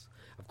lost.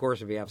 Of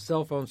course, if you have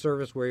cell phone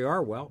service where you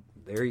are, well,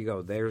 there you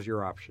go. There's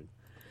your option.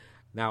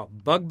 Now,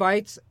 bug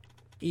bites,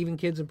 even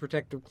kids in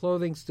protective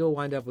clothing still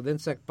wind up with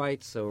insect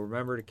bites, so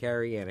remember to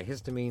carry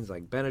antihistamines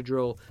like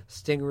Benadryl,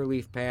 sting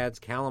relief pads,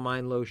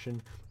 calamine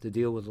lotion to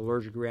deal with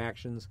allergic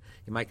reactions.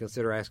 You might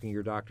consider asking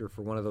your doctor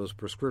for one of those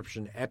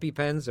prescription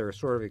EpiPens. They're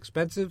sort of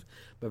expensive,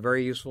 but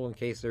very useful in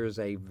case there's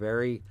a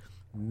very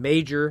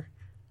major,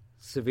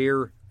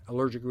 severe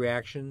allergic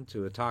reaction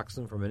to a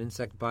toxin from an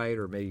insect bite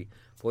or maybe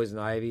poison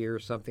ivy or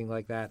something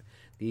like that.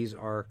 These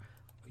are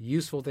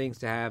useful things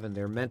to have, and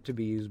they're meant to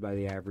be used by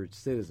the average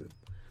citizen.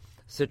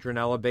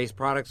 Citronella-based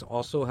products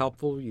also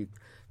helpful. You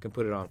can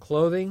put it on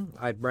clothing.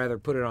 I'd rather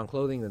put it on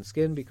clothing than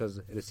skin because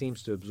it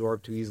seems to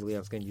absorb too easily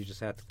on skin. You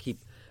just have to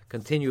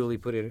continually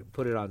put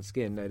it on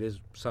skin. That is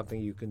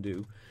something you can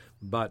do,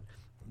 but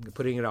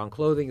putting it on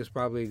clothing is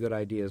probably a good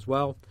idea as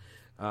well.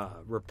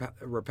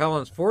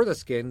 Repellents for the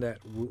skin that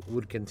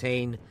would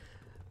contain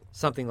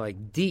something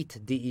like DEET,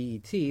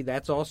 D-E-E-T,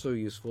 that's also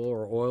useful,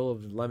 or oil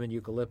of lemon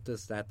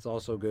eucalyptus, that's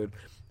also good.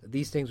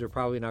 These things are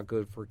probably not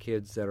good for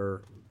kids that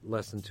are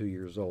less than 2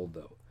 years old,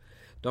 though.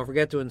 Don't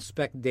forget to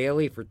inspect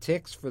daily for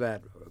ticks, for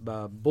that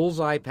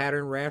bullseye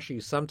pattern rash you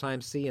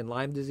sometimes see in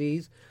Lyme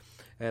disease.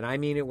 And I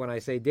mean it when I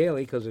say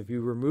daily, because if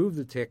you remove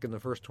the tick in the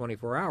first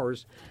 24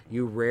 hours,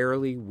 you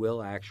rarely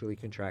will actually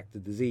contract the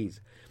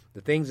disease. The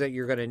things that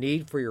you're going to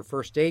need for your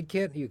first aid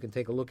kit, you can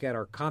take a look at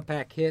our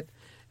compact kit.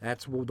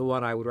 That's the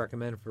one I would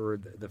recommend for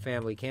the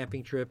family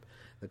camping trip.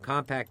 The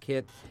compact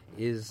kit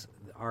is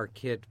our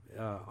kit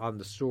on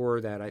the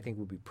store that I think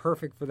would be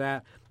perfect for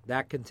that.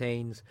 That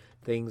contains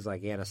things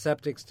like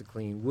antiseptics to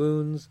clean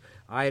wounds,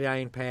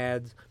 iodine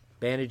pads,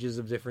 bandages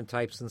of different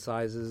types and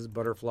sizes,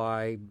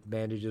 butterfly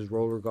bandages,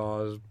 roller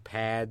gauze,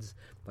 pads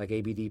like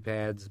ABD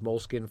pads,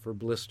 moleskin for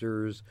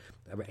blisters,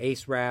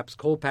 ace wraps,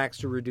 cold packs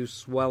to reduce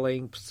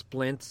swelling,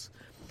 splints.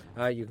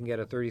 You can get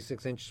a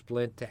 36-inch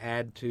splint to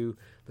add to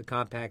the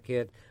compact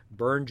kit,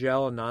 burn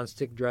gel and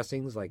nonstick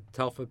dressings like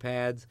Telfa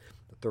pads,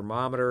 the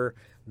thermometer,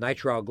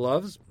 nitrile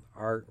gloves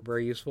are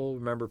very useful.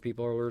 Remember,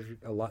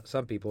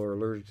 some people are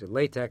allergic to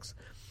latex.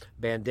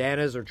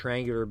 Bandanas or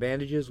triangular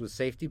bandages with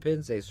safety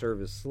pins. They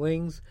serve as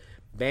slings.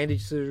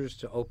 Bandage scissors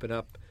to open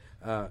up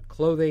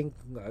clothing,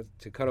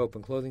 to cut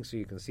open clothing so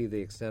you can see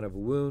the extent of a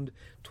wound.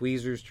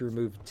 Tweezers to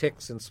remove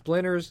ticks and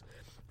splinters.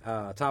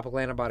 Topical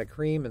antibiotic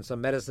cream and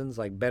some medicines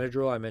like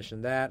Benadryl, I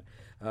mentioned that.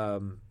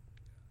 Ibuprofen,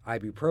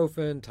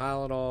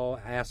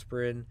 Tylenol,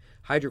 aspirin,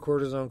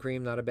 hydrocortisone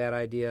cream, not a bad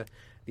idea.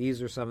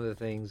 These are some of the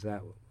things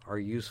that are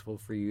useful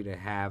for you to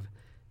have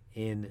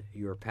in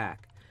your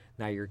pack.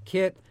 Now, your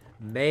kit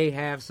may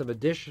have some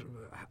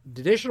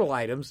additional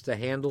items to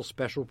handle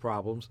special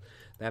problems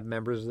that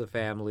members of the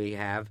family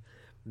have.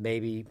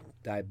 Maybe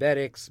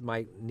diabetics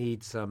might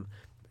need some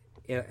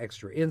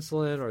extra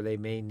insulin, or they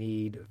may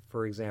need,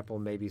 for example,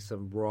 maybe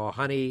some raw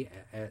honey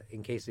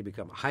in case they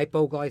become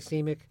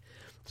hypoglycemic.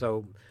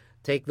 So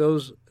take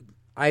those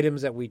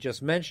items that we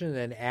just mentioned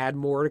and add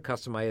more to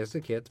customize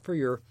the kit for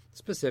your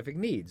specific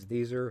needs.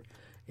 These are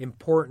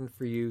important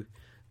for you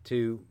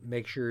to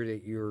make sure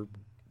that you're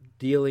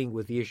dealing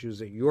with the issues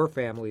that your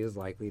family is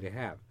likely to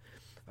have.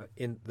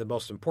 In the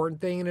most important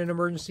thing in an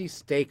emergency,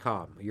 stay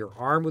calm. You're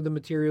armed with the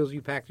materials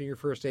you packed in your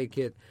first aid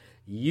kit.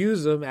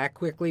 Use them, act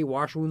quickly,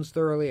 wash wounds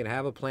thoroughly, and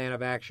have a plan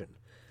of action.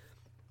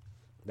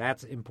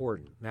 That's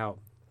important. Now,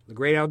 the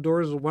great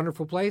outdoors is a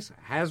wonderful place.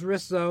 Has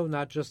risks, though,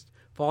 not just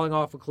falling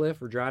off a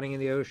cliff or drowning in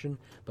the ocean,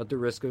 but the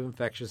risk of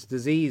infectious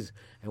disease.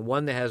 And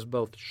one that has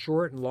both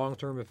short and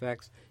long-term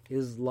effects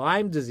is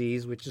Lyme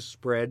disease, which is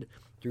spread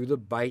through the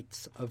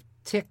bites of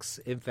ticks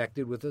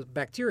infected with a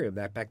bacterium.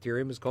 That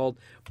bacterium is called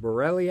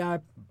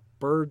Borrelia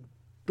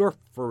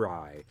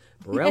burgdorferi.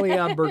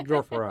 Borrelia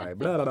burgdorferi.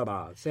 Blah, blah,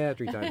 blah. Say that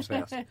 3 times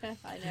fast.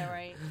 I know,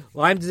 right?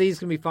 Lyme disease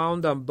can be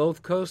found on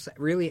both coasts,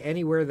 really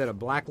anywhere that a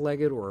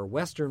black-legged or a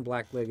western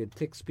black-legged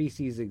tick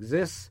species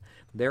exists.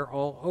 They're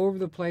all over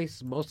the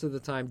place. Most of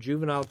the time,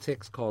 juvenile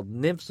ticks called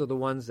nymphs are the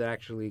ones that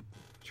actually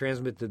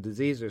transmit the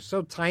disease. They're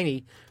so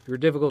tiny, they're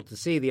difficult to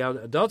see. The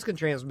adults can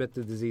transmit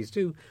the disease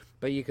too,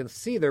 but you can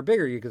see they're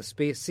bigger. You can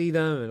see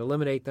them and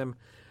eliminate them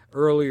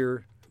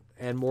earlier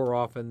and more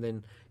often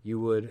than you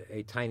would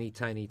a tiny,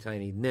 tiny,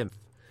 tiny nymph.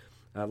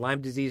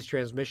 Lyme disease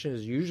transmission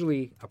is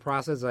usually a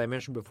process, as I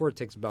mentioned before. It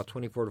takes about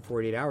 24 to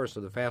 48 hours,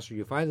 so the faster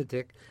you find the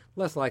tick,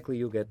 less likely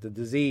you'll get the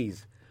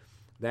disease.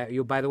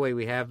 By the way,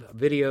 we have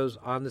videos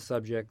on the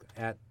subject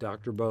at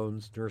Dr.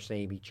 Bones' Nurse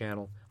Amy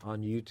channel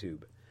on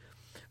YouTube.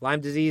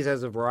 Lyme disease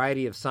has a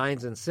variety of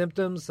signs and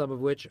symptoms, some of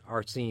which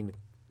are seen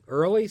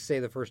early, say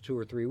the first 2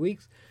 or 3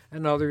 weeks,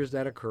 and others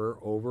that occur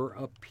over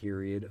a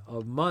period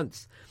of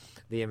months.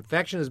 The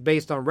infection is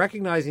based on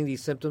recognizing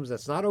these symptoms.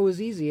 That's not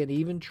always easy, and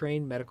even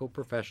trained medical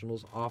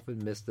professionals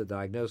often miss the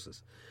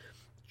diagnosis.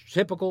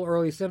 Typical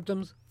early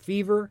symptoms: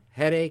 fever,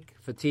 headache,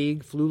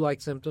 fatigue,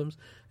 flu-like symptoms,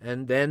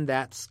 and then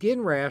that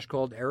skin rash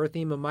called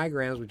erythema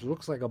migrans, which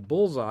looks like a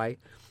bullseye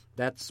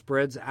that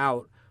spreads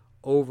out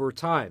over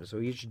time. So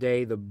each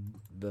day the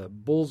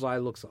bullseye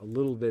looks a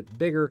little bit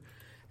bigger,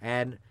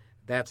 and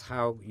that's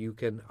how you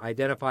can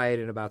identify it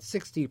in about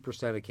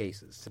 60% of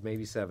cases,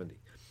 maybe 70%.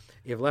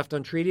 If left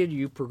untreated,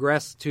 you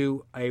progress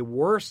to a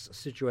worse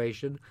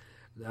situation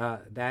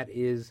that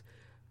is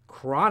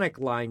chronic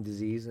Lyme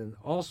disease, and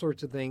all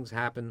sorts of things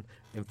happen.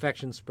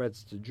 Infection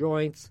spreads to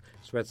joints,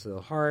 spreads to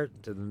the heart,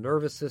 to the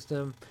nervous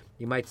system.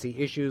 You might see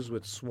issues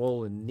with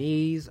swollen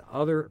knees,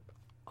 other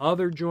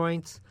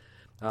joints,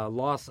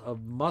 loss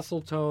of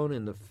muscle tone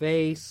in the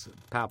face,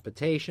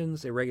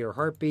 palpitations, irregular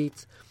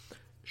heartbeats,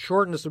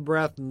 shortness of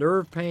breath,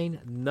 nerve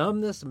pain,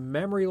 numbness,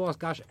 memory loss.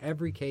 Gosh,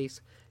 every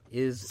case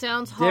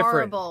sounds different.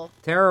 Horrible.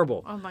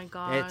 Terrible. Oh my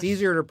gosh. And it's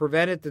easier to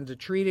prevent it than to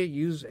treat it.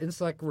 Use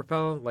insect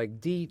repellent like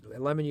DEET,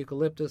 lemon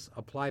eucalyptus.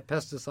 Apply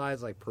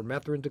pesticides like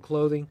permethrin to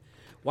clothing.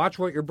 Watch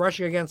what you're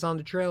brushing against on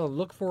the trail and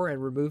look for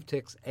and remove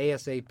ticks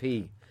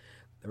ASAP.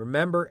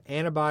 Remember,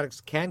 antibiotics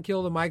can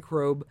kill the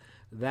microbe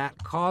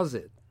that cause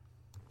it.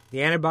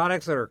 The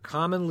antibiotics that are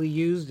commonly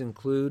used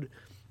include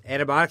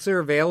antibiotics that are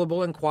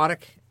available in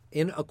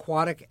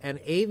aquatic and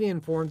avian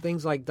form,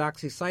 things like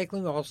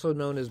doxycycline, also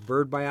known as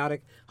bird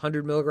biotic,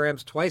 100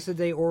 milligrams twice a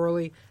day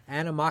orally,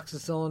 and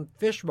amoxicillin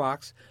fish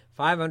box,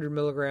 500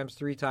 milligrams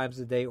 3 times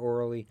a day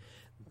orally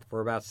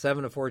for about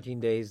 7 to 14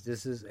 days.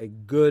 This is a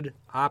good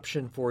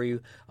option for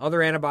you. Other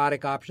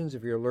antibiotic options,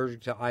 if you're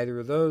allergic to either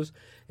of those,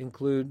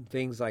 include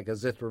things like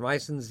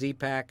azithromycin,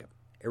 Z-Pak,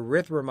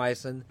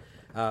 erythromycin,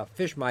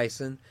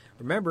 fishmycin.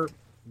 Remember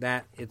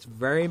that it's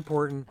very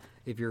important,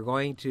 if you're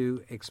going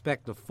to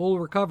expect a full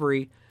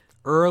recovery,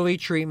 early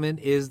treatment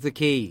is the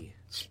key.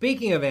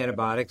 Speaking of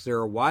antibiotics, they're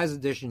a wise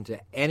addition to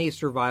any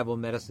survival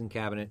medicine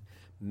cabinet.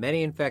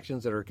 Many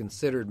infections that are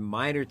considered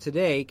minor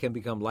today can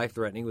become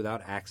life-threatening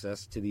without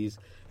access to these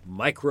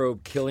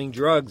microbe-killing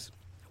drugs.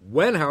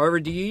 When, however,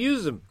 do you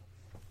use them?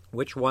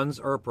 Which ones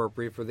are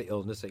appropriate for the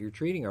illness that you're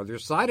treating? Are there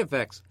side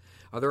effects?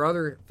 Are there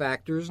other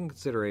factors and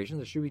considerations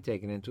that should be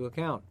taken into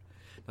account?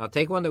 Now,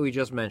 take one that we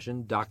just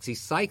mentioned,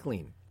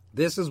 doxycycline.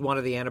 This is one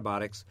of the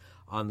antibiotics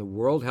on the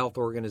World Health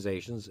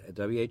Organization's,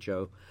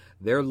 WHO,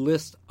 their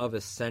list of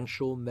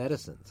essential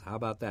medicines. How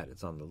about that?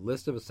 It's on the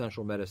list of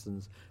essential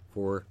medicines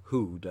for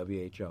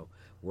WHO,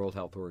 World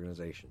Health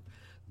Organization.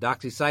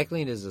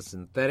 Doxycycline is a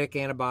synthetic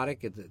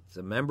antibiotic. It's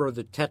a member of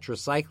the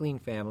tetracycline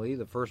family,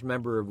 the first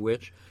member of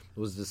which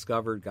was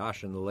discovered,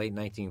 in the late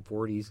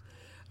 1940s.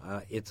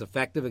 It's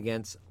effective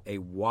against a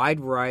wide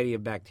variety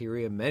of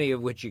bacteria, many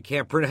of which you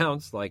can't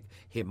pronounce, like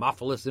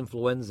Haemophilus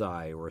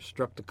influenzae or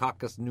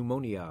Streptococcus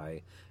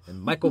pneumoniae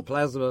and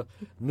Mycoplasma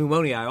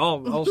pneumoniae,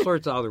 all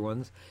sorts of other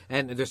ones.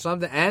 And there's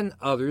some and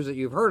others that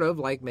you've heard of,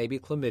 like maybe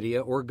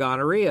chlamydia or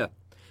gonorrhea.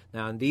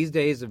 Now, in these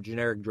days of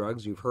generic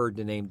drugs, you've heard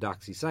the name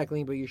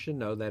Doxycycline, but you should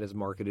know that is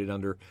marketed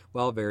under,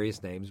 well,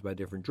 various names by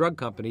different drug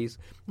companies,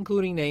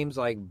 including names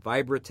like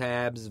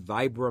Vibratabs,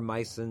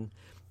 Vibramycin,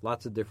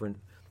 lots of different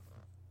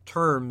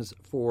terms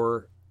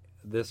for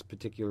this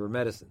particular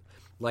medicine.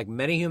 Like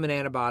many human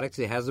antibiotics,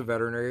 it has a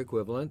veterinary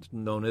equivalent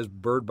known as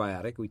bird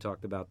biotic. We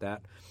talked about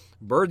that.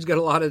 Birds get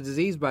a lot of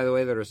disease, by the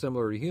way, that are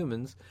similar to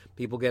humans.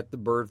 People get the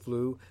bird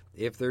flu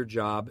if their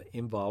job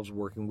involves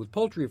working with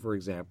poultry, for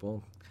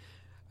example.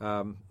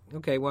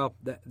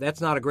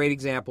 That's not a great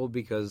example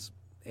because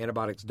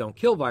antibiotics don't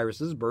kill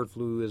viruses. Bird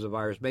flu is a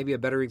virus. Maybe a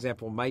better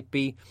example might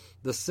be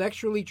the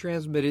sexually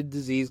transmitted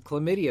disease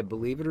chlamydia.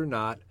 Believe it or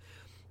not,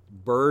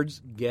 birds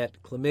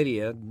get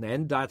chlamydia,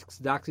 and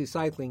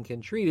doxycycline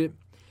can treat it.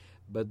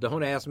 But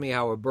don't ask me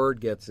how a bird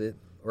gets it,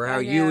 or how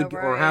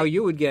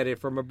you would get it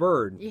from a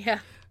bird. Yeah.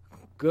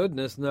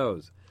 Goodness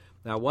knows.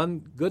 Now,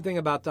 one good thing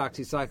about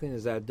doxycycline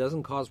is that it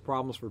doesn't cause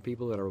problems for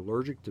people that are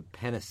allergic to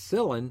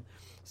penicillin,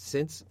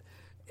 since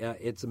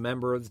it's a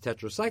member of the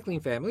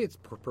tetracycline family. It's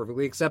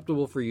perfectly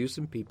acceptable for use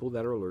in people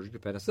that are allergic to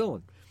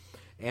penicillin.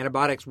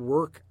 Antibiotics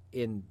work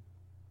in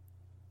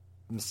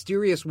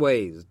mysterious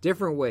ways,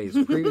 different ways,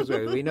 previous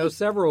ways. We know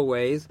several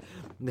ways.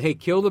 They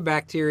kill the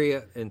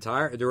bacteria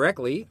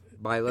directly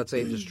by, let's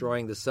say,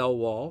 destroying the cell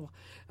wall.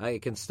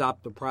 It can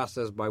stop the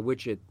process by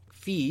which it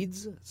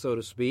feeds, so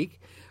to speak.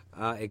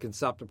 It can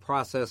stop the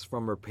process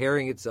from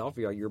repairing itself.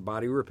 Your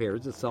body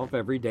repairs itself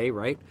every day,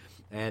 right?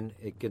 And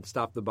it can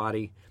stop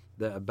the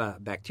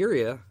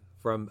bacteria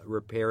from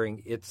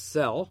repairing its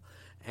cell.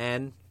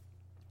 And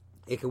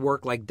it can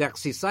work like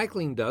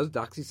doxycycline does.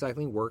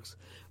 Doxycycline works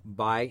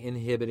by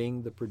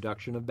inhibiting the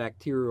production of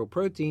bacterial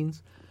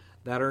proteins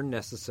that are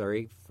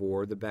necessary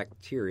for the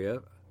bacteria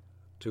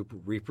to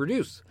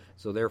reproduce.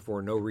 So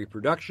therefore, no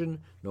reproduction,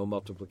 no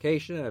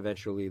multiplication, and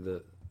eventually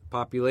the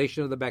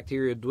population of the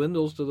bacteria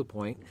dwindles to the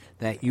point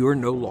that you are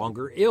no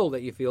longer ill,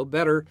 that you feel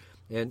better,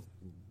 and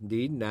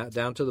indeed, now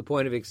down to the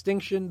point of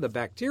extinction. The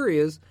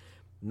bacteria's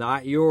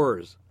not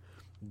yours.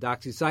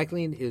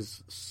 Doxycycline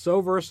is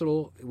so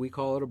versatile, we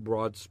call it a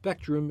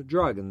broad-spectrum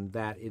drug, and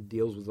that it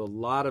deals with a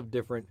lot of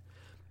different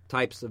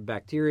types of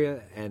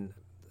bacteria, and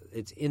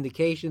its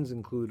indications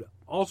include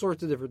all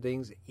sorts of different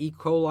things: E.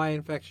 coli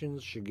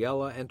infections,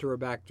 Shigella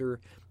enterobacter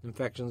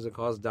infections that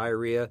cause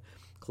diarrhea,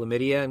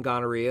 chlamydia and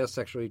gonorrhea,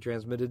 sexually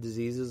transmitted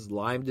diseases,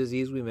 Lyme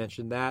disease, we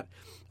mentioned that.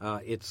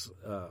 Its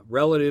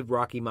relative,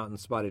 Rocky Mountain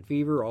spotted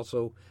fever,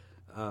 also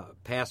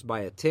passed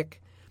by a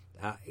tick.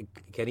 It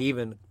can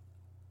even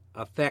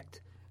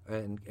affect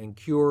and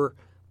cure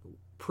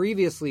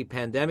previously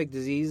pandemic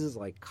diseases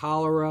like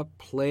cholera,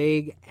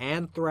 plague,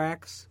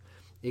 anthrax.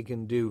 It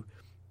can do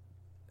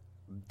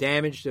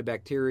damage to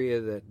bacteria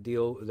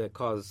that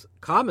cause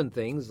common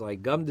things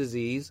like gum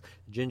disease,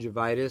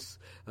 gingivitis,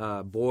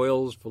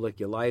 boils,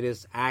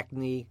 folliculitis,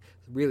 acne,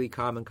 really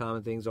common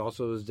things.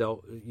 Also is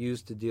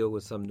used to deal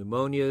with some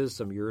pneumonias,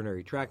 some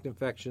urinary tract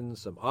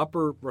infections, some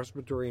upper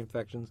respiratory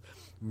infections,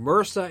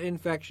 MRSA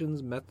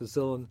infections,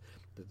 methicillin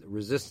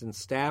resistant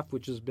staph,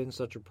 which has been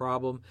such a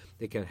problem.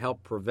 It can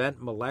help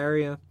prevent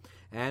malaria,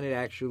 and it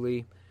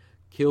actually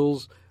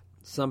kills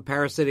some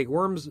parasitic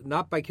worms,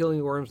 not by killing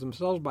the worms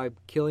themselves, by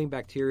killing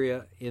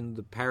bacteria in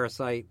the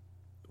parasitic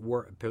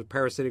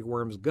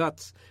worms'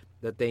 guts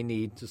that they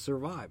need to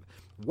survive.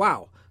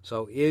 Wow.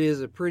 So it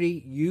is a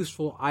pretty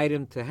useful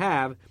item to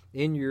have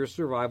in your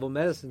survival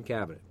medicine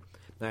cabinet.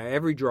 Now,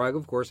 every drug,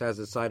 of course, has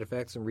its side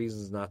effects and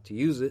reasons not to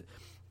use it,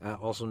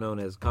 also known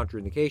as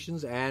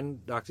contraindications,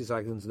 and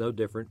doxycycline is no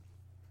different.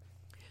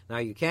 Now,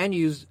 you can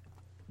use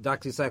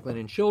doxycycline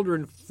in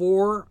children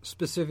for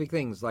specific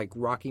things like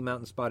Rocky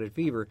Mountain spotted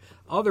fever.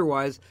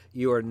 Otherwise,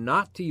 you are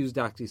not to use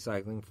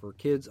doxycycline for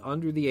kids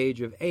under the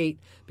age of 8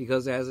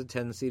 because it has a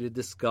tendency to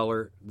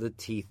discolor the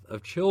teeth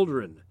of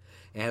children.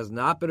 It has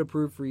not been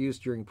approved for use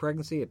during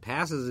pregnancy. It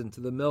passes into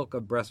the milk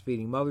of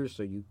breastfeeding mothers,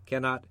 so you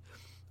cannot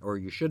or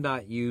you should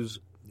not use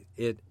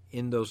it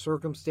in those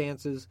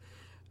circumstances.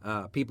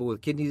 People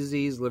with kidney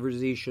disease, liver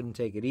disease shouldn't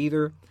take it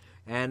either.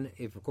 And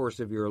if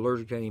you're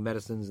allergic to any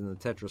medicines in the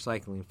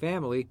tetracycline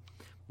family,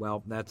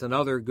 well, that's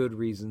another good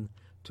reason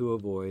to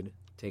avoid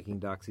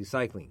taking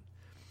doxycycline.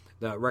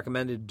 The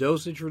recommended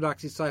dosage for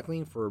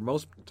doxycycline for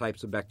most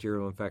types of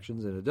bacterial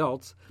infections in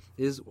adults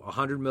is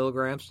 100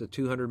 milligrams to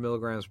 200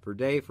 milligrams per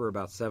day for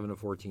about 7 to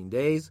 14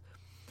 days.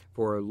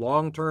 For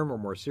long-term or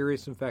more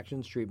serious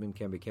infections, treatment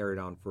can be carried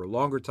on for a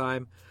longer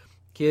time.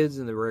 Kids,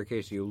 in the rare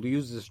case you'll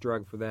use this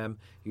drug for them,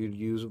 you'd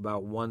use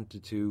about 1 to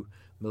 2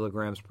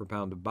 milligrams per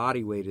pound of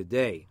body weight a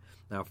day.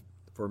 Now,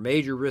 for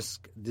major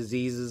risk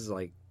diseases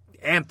like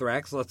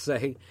anthrax, let's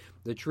say,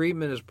 the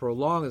treatment is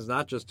prolonged. It's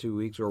not just 2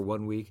 weeks or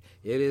 1 week.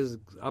 It is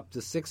up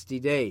to 60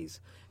 days.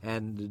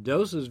 And the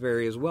doses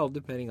vary as well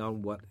depending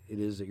on what it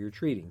is that you're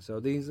treating. So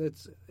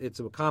it's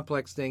a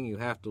complex thing. You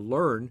have to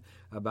learn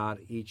about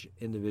each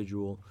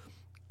individual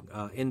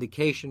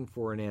indication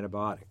for an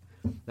antibiotic.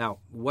 Now,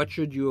 what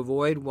should you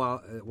avoid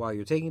while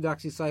you're taking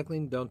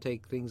doxycycline? Don't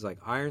take things like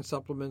iron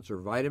supplements or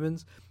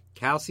vitamins,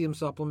 calcium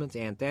supplements,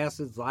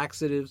 antacids,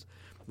 laxatives.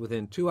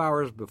 within 2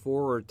 hours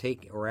before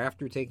or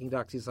after taking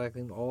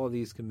doxycycline. All of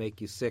these can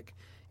make you sick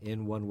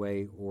in one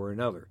way or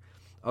another.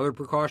 Other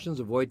precautions: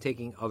 avoid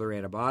taking other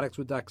antibiotics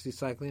with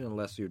doxycycline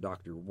unless your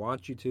doctor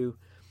wants you to.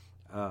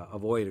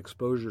 Avoid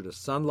exposure to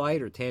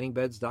sunlight or tanning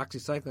beds.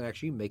 Doxycycline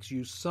actually makes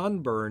you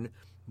sunburn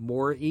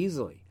more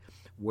easily.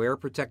 Wear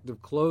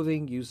protective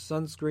clothing. Use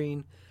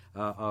sunscreen.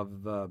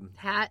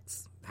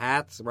 Hats.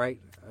 Hats, right?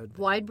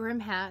 Wide brim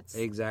hats.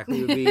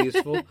 Exactly, would be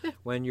useful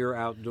when you're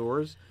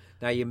outdoors.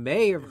 Now, you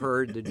may have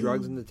heard that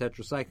drugs in the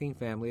tetracycline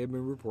family have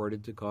been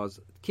reported to cause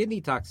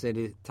kidney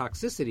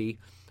toxicity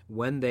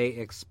when they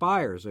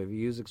expire. So if you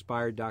use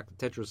expired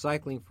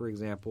tetracycline, for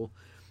example,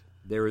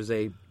 there was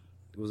a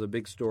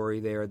big story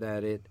there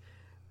that it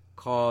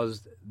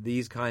caused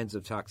these kinds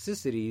of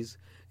toxicities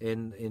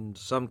in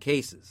some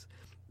cases.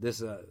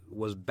 This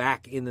was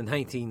back in the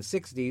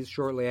 1960s,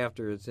 shortly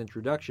after its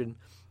introduction,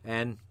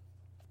 and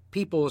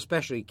people,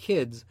 especially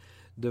kids,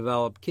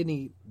 developed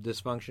kidney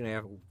dysfunction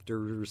after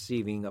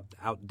receiving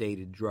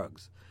outdated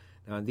drugs.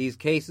 Now, in these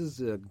cases,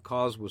 the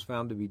cause was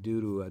found to be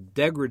due to a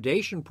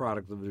degradation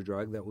product of the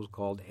drug that was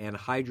called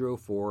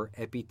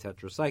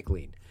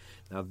anhydro-4-epitetracycline.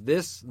 Now,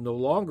 this no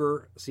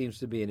longer seems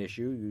to be an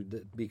issue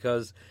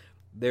because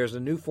there's a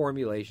new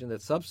formulation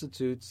that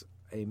substitutes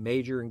a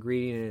major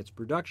ingredient in its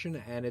production,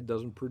 and it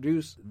doesn't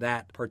produce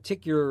that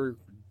particular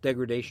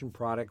degradation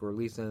product, or at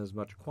least in as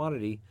much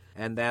quantity,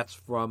 and that's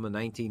from a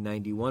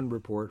 1991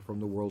 report from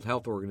the World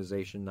Health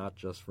Organization, not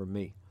just from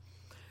me.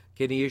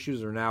 Kidney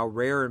issues are now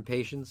rare in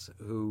patients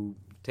who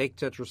take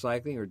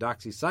tetracycline or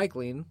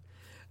doxycycline,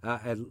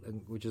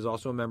 which is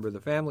also a member of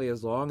the family,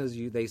 as long as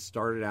they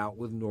started out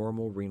with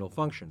normal renal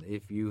function.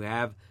 If you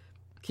have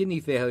kidney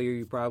failure,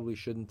 you probably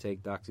shouldn't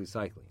take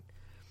doxycycline.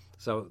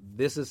 So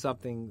this is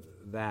something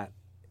that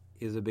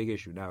is a big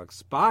issue. Now,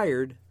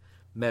 expired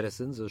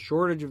medicines, a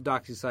shortage of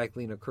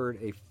doxycycline occurred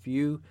a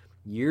few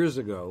years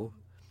ago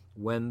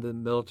when the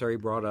military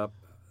bought up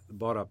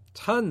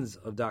tons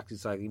of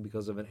doxycycline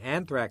because of an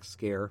anthrax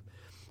scare,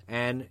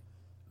 and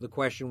the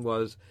question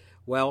was,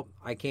 well,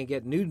 I can't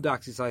get new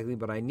doxycycline,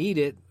 but I need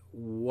it.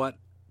 What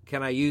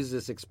can I use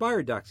this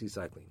expired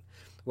doxycycline?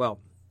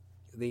 Well,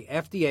 the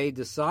FDA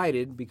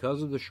decided,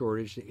 because of the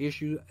shortage, to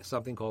issue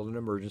something called an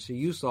emergency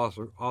use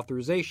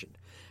authorization.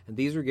 And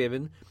these are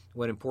given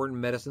when important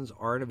medicines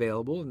aren't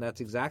available, and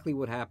that's exactly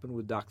what happened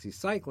with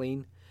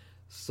doxycycline.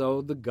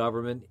 So the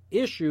government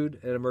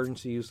issued an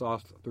emergency use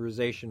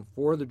authorization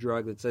for the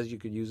drug that says you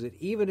could use it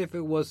even if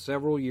it was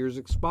several years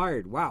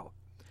expired. Wow.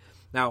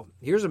 Now,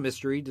 here's a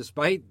mystery.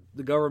 Despite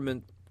the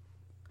government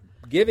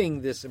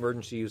giving this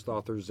emergency use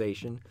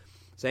authorization,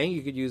 saying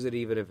you could use it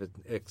even if it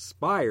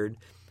expired,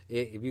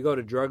 if you go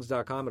to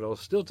drugs.com, it'll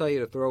still tell you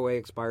to throw away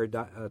expired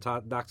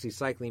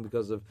doxycycline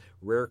because of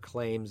rare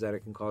claims that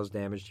it can cause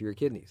damage to your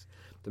kidneys.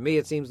 To me,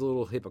 it seems a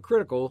little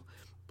hypocritical.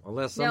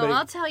 Unless somebody... No,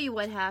 I'll tell you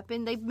what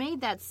happened. They've made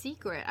that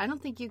secret. I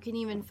don't think you can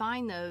even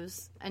find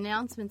those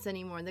announcements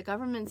anymore. The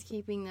government's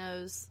keeping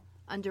those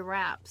under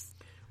wraps.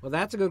 Well,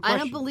 that's a good question.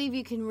 I don't believe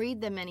you can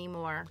read them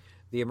anymore.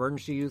 The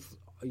emergency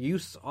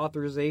use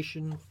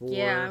authorization for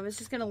I was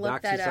just going to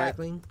look that up.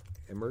 Doxycycline.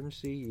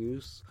 Emergency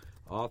use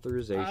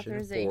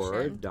authorization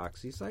for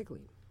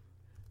doxycycline.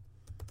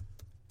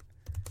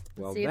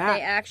 Well, see if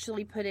they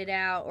actually put it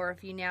out, or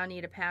if you now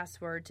need a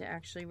password to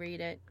actually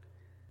read it.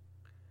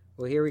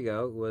 Well, here we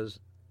go. It was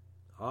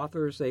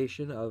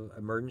authorization of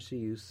emergency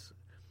use.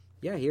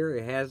 Yeah, here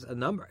it has a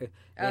number. It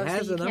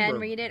has so you a number. can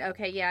read it?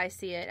 Okay, yeah, I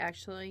see it,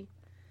 actually.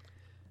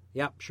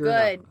 Yep, sure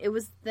Good. enough. It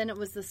was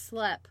the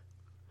SLEP,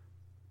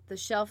 the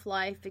Shelf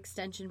Life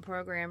Extension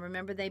Program.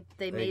 Remember they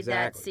made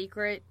that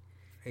secret?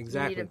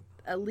 Exactly. You need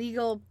a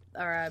legal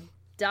or a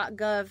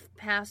 .gov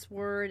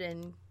password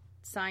and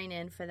sign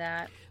in for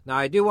that. Now,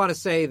 I do want to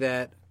say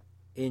that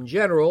in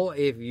general,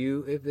 if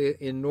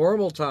in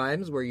normal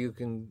times where you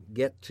can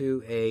get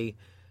to a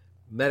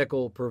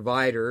medical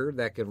provider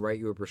that can write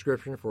you a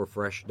prescription for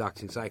fresh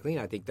doxycycline,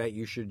 I think that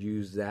you should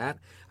use that.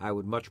 I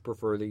would much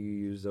prefer that you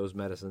use those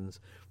medicines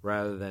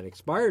rather than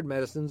expired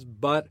medicines.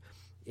 But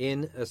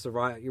in a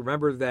you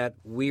remember that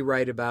we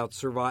write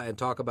about and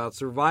talk about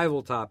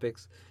survival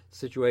topics,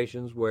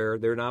 situations where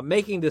they're not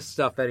making this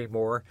stuff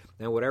anymore,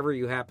 and whatever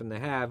you happen to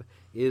have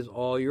is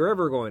all you're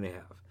ever going to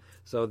have.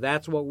 So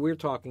that's what we're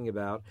talking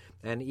about.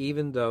 And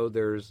even though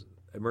there's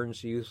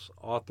emergency use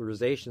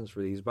authorizations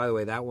for these, by the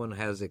way, that one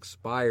has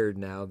expired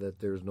now that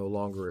there's no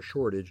longer a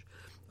shortage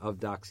of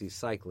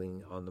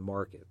doxycycline on the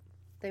market.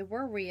 They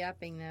were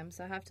re-upping them,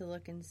 so I have to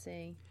look and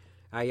see.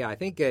 Yeah, I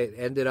think it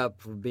ended up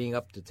being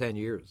up to 10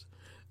 years.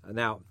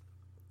 Now,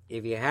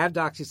 if you have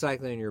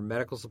doxycycline in your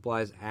medical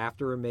supplies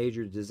after a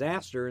major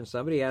disaster and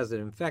somebody has an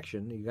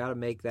infection, you got to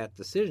make that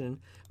decision.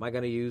 Am I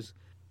going to use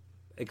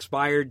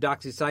expired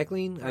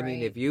doxycycline? Right. I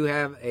mean, if you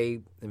have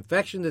a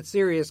infection that's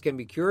serious, can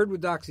be cured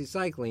with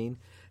doxycycline,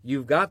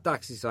 you've got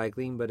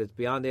doxycycline, but it's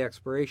beyond the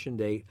expiration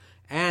date,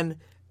 and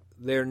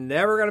they're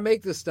never going to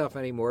make this stuff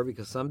anymore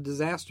because some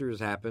disasters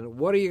happen.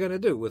 What are you going to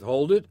do?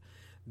 Withhold it?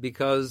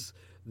 Because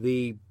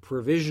the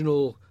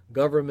provisional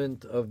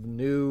government of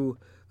New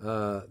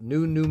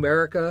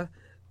America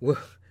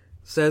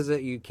says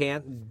that you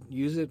can't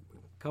use it,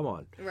 come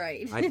on.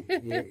 Right.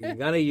 You're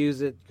going to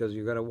use it because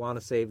you're going to want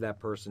to save that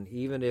person.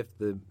 Even if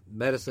the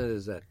medicine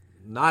is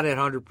not at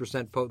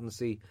 100%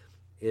 potency,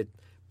 it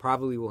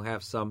probably will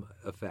have some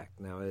effect.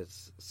 Now,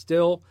 it's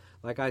still,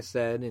 like I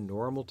said, in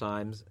normal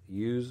times,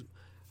 use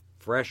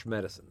fresh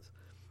medicines.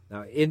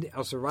 Now, in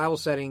a survival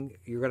setting,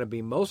 you're going to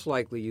be most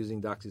likely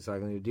using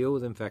doxycycline to deal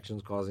with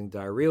infections causing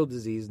diarrheal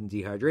disease and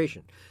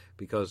dehydration,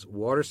 because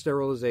water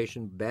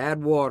sterilization,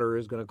 bad water,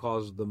 is going to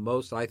cause the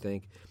most, I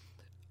think,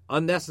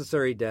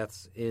 unnecessary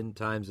deaths in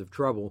times of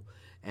trouble.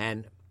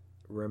 And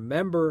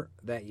remember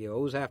that you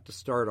always have to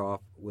start off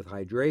with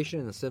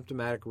hydration and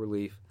symptomatic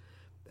relief,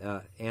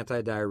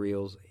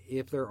 antidiarrheals,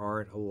 if there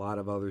aren't a lot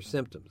of other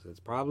symptoms. It's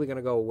probably going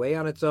to go away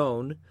on its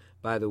own,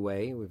 by the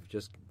way. We've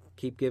just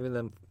keep giving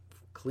them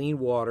clean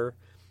water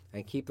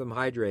and keep them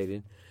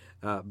hydrated.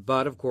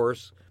 But, of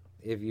course,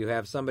 if you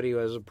have somebody who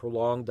has a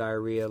prolonged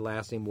diarrhea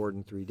lasting more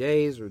than 3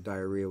 days, or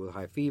diarrhea with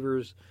high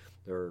fevers,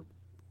 or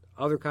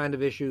other kind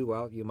of issue,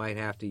 well, you might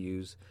have to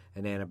use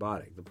an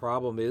antibiotic. The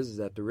problem is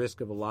that the risk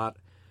of a lot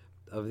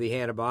of the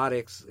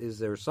antibiotics is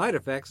their side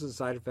effects, and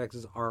side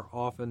effects are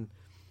often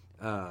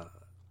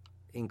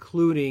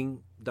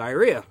including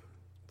diarrhea.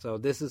 So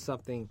this is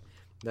something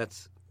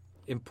that's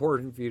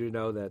important for you to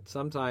know, that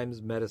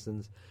sometimes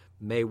medicines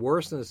may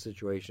worsen the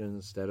situation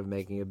instead of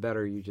making it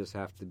better. You just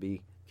have to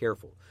be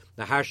careful.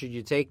 Now, how should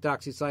you take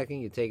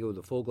doxycycline? You take it with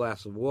a full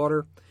glass of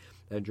water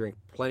and drink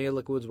plenty of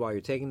liquids while you're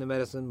taking the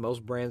medicine.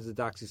 Most brands of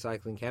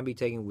doxycycline can be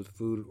taken with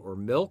food or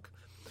milk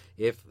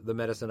if the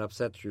medicine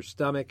upsets your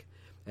stomach,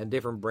 and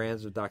different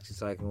brands of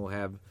doxycycline will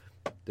have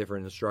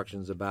different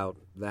instructions about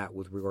that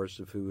with regards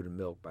to food and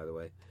milk, by the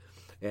way.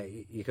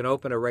 You can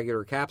open a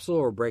regular capsule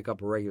or break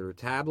up a regular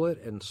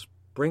tablet and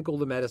sprinkle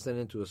the medicine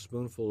into a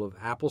spoonful of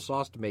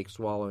applesauce to make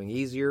swallowing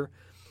easier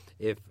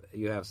if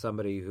you have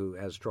somebody who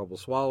has trouble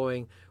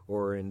swallowing,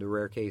 or in the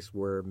rare case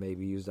where it may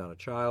be used on a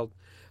child.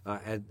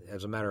 And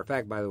as a matter of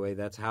fact, by the way,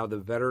 that's how the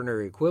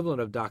veterinary equivalent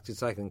of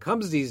doxycycline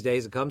comes these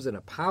days. It comes in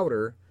a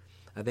powder.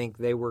 I think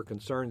they were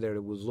concerned that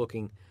it was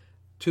looking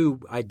too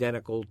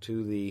identical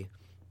to the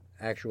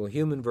actual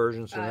human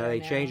version, so now they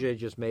changed it,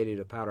 just made it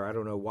a powder. I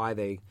don't know why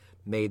they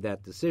made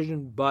that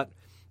decision, but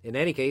in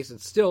any case,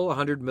 it's still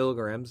 100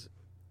 milligrams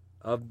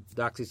of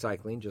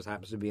doxycycline, just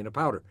happens to be in a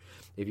powder.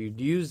 If you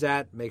use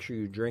that, make sure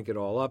you drink it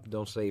all up.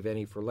 Don't save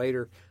any for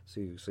later, so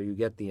you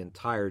get the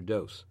entire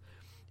dose.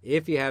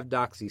 If you have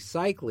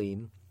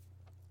doxycycline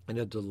in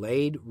a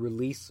delayed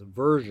release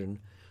version,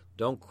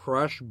 don't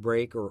crush,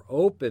 break, or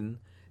open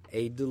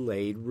a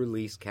delayed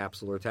release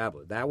capsule or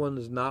tablet. That one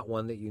is not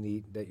one that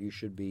you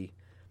should be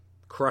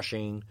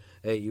crushing.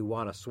 You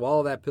want to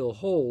swallow that pill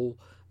whole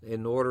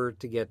in order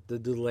to get the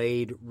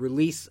delayed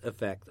release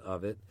effect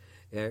of it.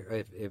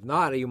 If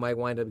not, you might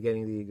wind up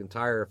getting the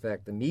entire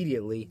effect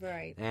immediately,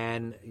 right,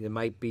 and it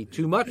might be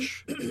too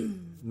much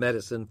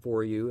medicine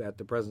for you at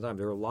the present time.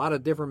 There are a lot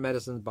of different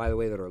medicines, by the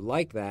way, that are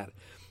like that.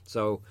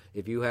 So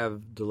if you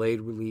have delayed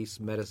release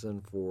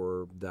medicine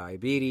for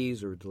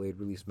diabetes or delayed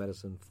release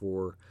medicine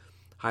for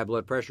high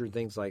blood pressure,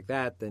 things like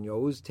that, then you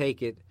always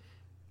take it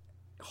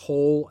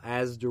whole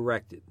as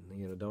directed.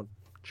 Don't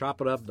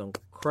chop it up, don't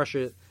crush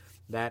it.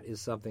 That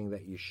is something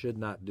that you should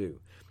not do.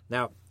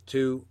 Now,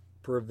 to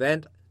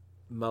prevent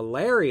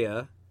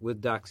malaria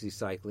with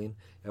doxycycline,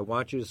 I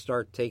want you to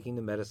start taking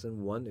the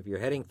medicine if you're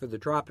heading for the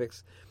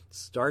tropics,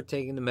 start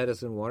taking the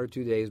medicine 1 or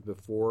 2 days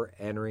before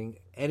entering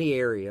any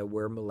area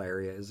where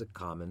malaria is a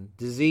common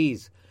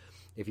disease.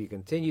 If you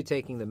continue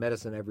taking the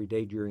medicine every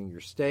day during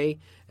your stay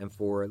and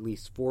for at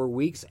least 4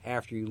 weeks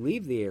after you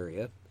leave the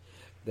area,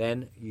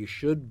 then you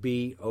should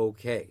be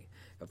okay.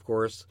 Of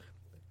course,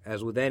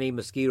 as with any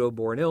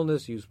mosquito-borne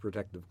illness, use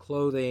protective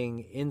clothing,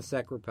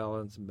 insect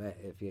repellents.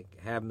 If you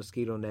have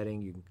mosquito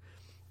netting, you can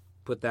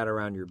put that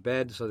around your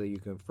bed so that you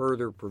can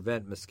further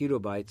prevent mosquito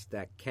bites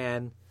that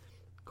can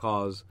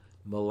cause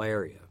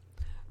malaria.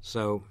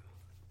 So,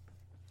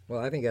 well,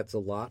 I think that's a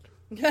lot.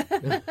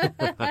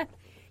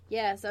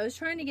 Yes, I was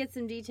trying to get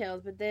some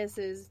details, but this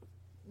is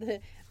the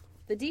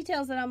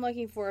details that I'm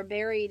looking for are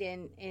buried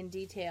in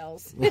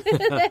details.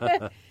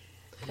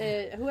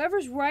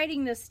 Whoever's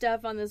writing this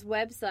stuff on this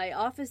website,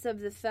 Office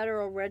of the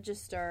Federal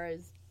Register,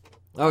 is...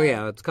 Oh,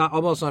 yeah, it's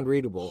almost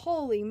unreadable.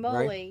 Holy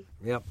moly.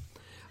 Right? Yep.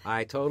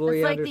 I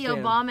totally understand. It's like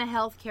the Obama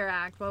Health Care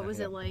Act. What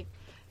was it like?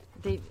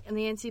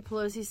 Nancy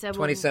Pelosi said,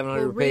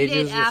 2,700 we'll read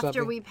pages it or after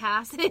something? we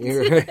pass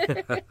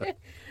it.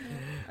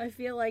 I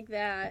feel like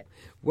that.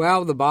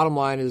 Well, the bottom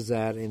line is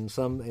that in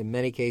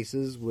many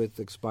cases with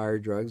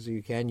expired drugs,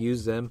 you can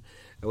use them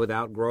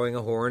without growing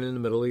a horn in the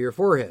middle of your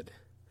forehead.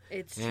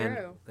 It's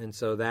true. And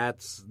so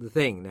that's the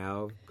thing.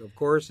 Now, of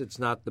course, it's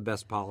not the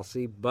best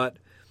policy, but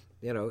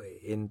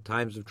in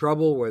times of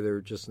trouble where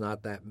they're just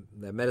not that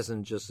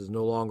medicine just is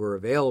no longer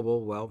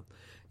available, well,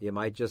 you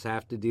might just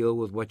have to deal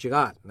with what you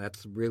got.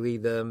 That's really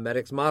the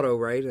medic's motto,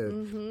 right?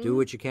 Do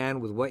what you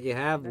can with what you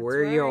have, That's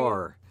where you right.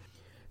 are.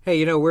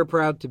 Hey, we're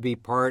proud to be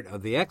part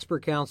of the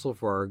Expert Council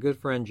for our good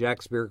friend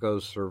Jack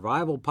Spirko's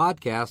Survival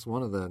Podcast,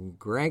 one of the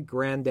great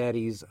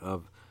granddaddies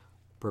of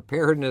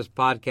preparedness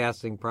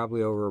podcasting,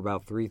 probably over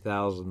about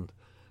 3,000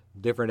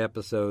 different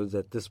episodes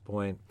at this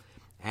point.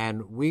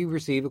 And we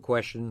received a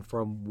question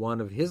from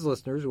one of his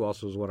listeners, who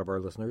also is one of our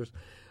listeners,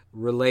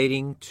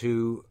 relating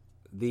to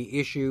the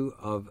issue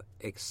of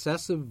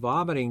excessive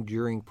vomiting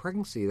during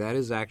pregnancy. That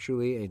is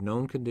actually a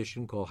known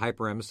condition called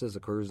hyperemesis.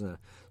 Occurs in a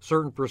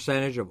certain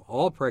percentage of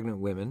all pregnant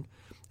women.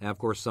 And, of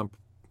course, some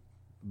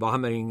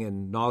vomiting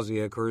and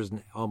nausea occurs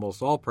in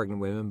almost all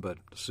pregnant women, but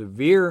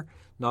severe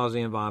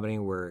nausea and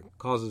vomiting where it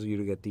causes you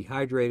to get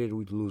dehydrated,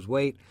 lose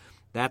weight,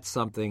 that's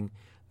something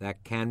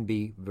that can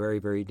be very,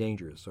 very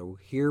dangerous. So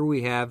here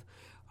we have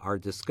our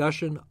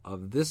discussion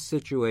of this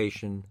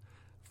situation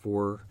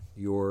for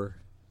your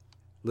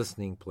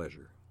listening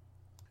pleasure.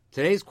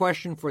 Today's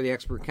question for the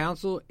expert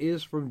council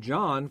is from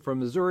John from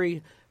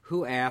Missouri,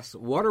 who asks,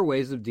 what are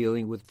ways of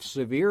dealing with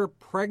severe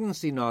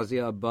pregnancy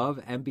nausea above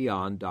and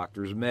beyond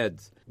doctor's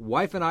meds?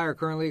 Wife and I are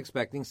currently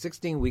expecting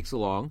 16 weeks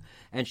along,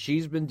 and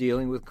she's been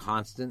dealing with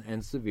constant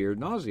and severe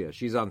nausea.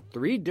 She's on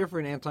 3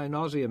 different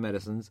anti-nausea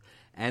medicines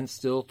and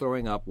still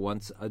throwing up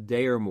once a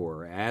day or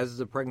more. As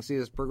the pregnancy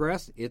has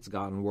progressed, it's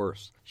gotten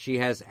worse. She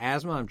has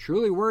asthma. I'm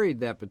truly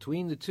worried that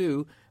between the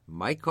two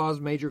might cause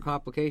major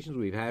complications.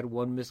 We've had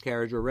 1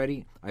 miscarriage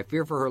already. I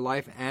fear for her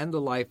life and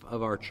the life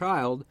of our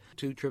child.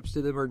 2 trips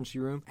to the emergency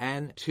room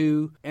and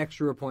 2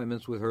 extra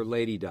appointments with her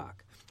lady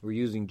doc. We're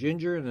using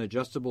ginger and an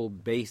adjustable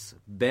base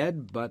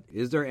bed, but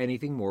is there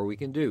anything more we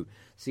can do?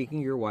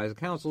 Seeking your wise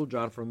counsel,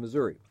 John from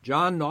Missouri.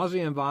 John,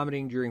 nausea and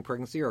vomiting during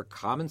pregnancy are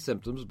common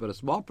symptoms, but a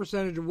small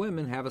percentage of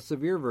women have a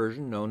severe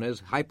version known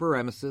as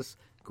hyperemesis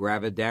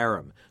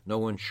gravidarum. No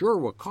one's sure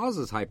what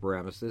causes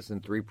hyperemesis in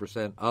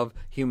 3% of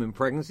human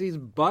pregnancies,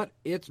 but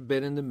it's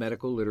been in the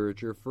medical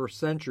literature for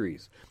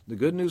centuries. The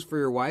good news for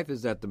your wife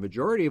is that the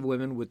majority of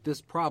women with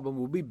this problem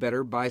will be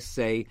better by,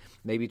 say,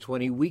 maybe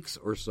 20 weeks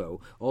or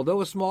so, although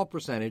a small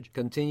percentage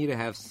continue to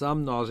have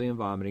some nausea and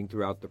vomiting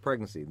throughout the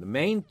pregnancy. The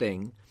main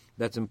thing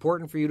that's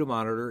important for you to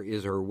monitor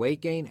is her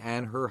weight gain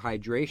and her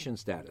hydration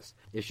status.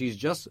 If she's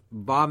just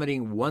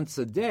vomiting once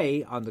a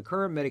day on the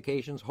current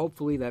medications,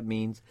 hopefully that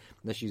means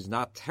that she's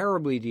not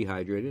terribly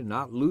dehydrated,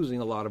 not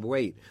losing a lot of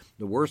weight.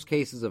 The worst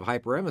cases of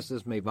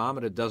hyperemesis may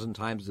vomit a dozen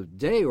times a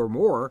day or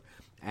more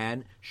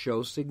and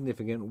show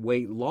significant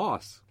weight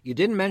loss. You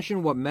didn't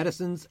mention what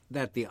medicines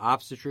that the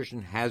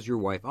obstetrician has your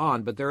wife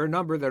on, but there are a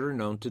number that are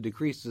known to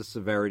decrease the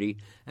severity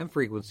and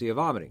frequency of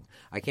vomiting.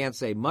 I can't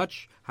say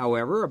much,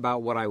 however,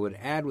 about what I would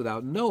add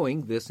without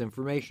knowing this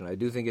information. I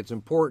do think it's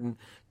important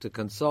to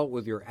consult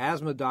with your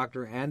asthma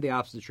doctor and the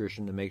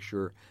obstetrician to make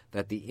sure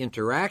that the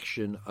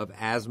interaction of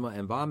asthma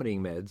and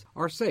vomiting meds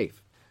are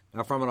safe.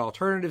 Now, from an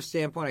alternative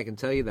standpoint, I can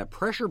tell you that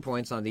pressure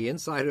points on the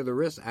inside of the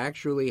wrist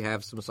actually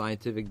have some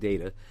scientific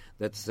data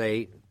that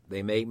say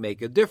they may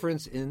make a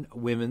difference in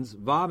women's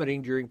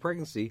vomiting during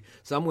pregnancy.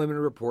 Some women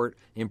report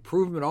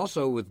improvement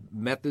also with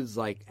methods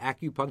like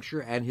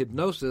acupuncture and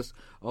hypnosis,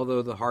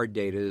 although the hard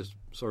data is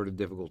sort of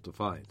difficult to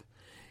find.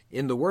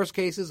 In the worst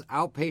cases,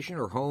 outpatient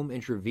or home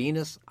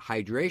intravenous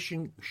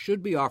hydration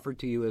should be offered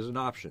to you as an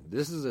option.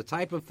 This is a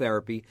type of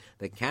therapy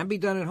that can be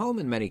done at home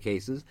in many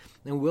cases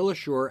and will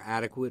assure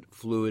adequate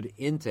fluid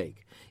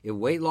intake. If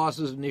weight loss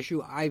is an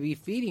issue, IV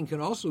feeding can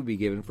also be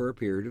given for a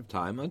period of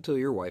time until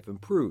your wife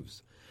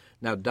improves.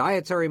 Now,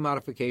 dietary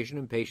modification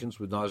in patients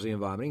with nausea and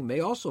vomiting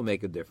may also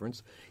make a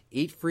difference.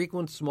 Eat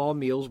frequent small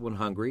meals when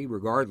hungry,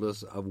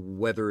 regardless of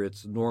whether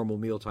it's normal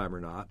mealtime or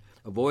not.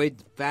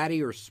 Avoid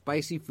fatty or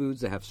spicy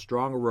foods that have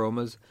strong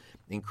aromas.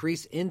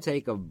 Increase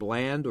intake of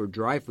bland or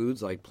dry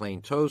foods like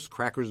plain toast.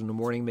 Crackers in the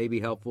morning may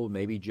be helpful,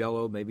 maybe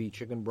Jell-O, maybe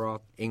chicken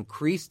broth.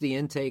 Increase the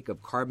intake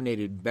of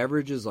carbonated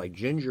beverages like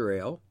ginger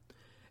ale.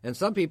 And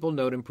some people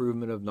note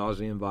improvement of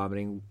nausea and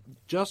vomiting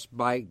just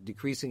by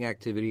decreasing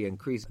activity and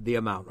increase the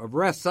amount of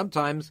rest.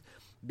 Sometimes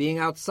being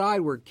outside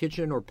where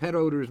kitchen or pet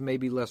odors may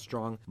be less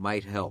strong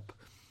might help.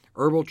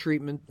 Herbal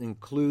treatment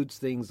includes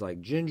things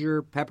like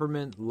ginger,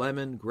 peppermint,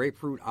 lemon,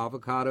 grapefruit,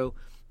 avocado,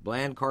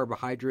 bland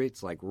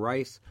carbohydrates like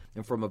rice.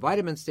 And from a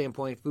vitamin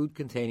standpoint, food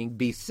containing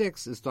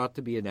B6 is thought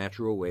to be a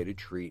natural way to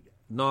treat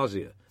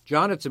nausea.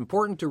 John, it's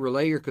important to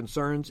relay your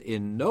concerns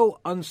in no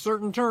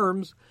uncertain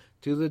terms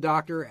to the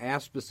doctor.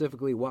 Ask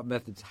specifically what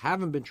methods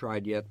haven't been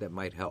tried yet that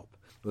might help.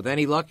 With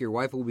any luck, your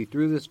wife will be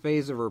through this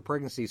phase of her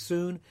pregnancy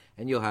soon,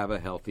 and you'll have a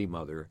healthy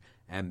mother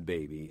and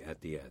baby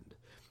at the end.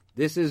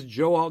 This is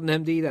Joe Alton,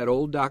 MD, that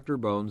old Dr.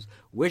 Bones,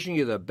 wishing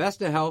you the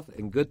best of health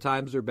in good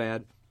times or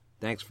bad.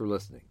 Thanks for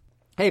listening.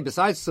 Hey,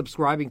 besides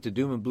subscribing to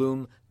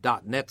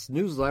doomandbloom.net's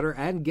newsletter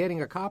and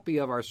getting a copy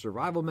of our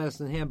Survival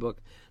Medicine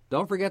Handbook,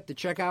 don't forget to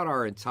check out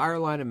our entire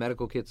line of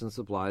medical kits and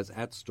supplies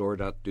at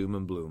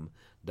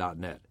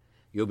store.doomandbloom.net.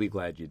 You'll be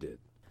glad you did.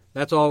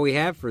 That's all we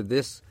have for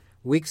this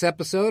week's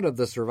episode of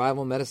the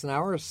Survival Medicine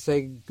Hour.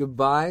 Say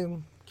goodbye,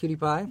 Kitty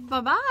Pie.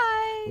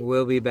 Bye-bye.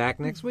 We'll be back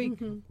next week.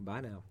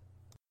 Bye now.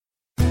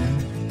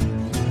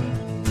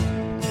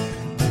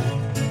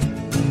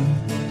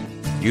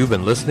 You've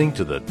been listening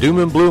to the Doom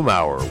and Bloom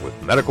Hour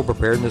with medical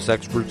preparedness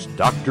experts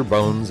Dr.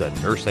 Bones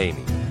and Nurse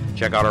Amy.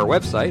 Check out our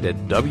website at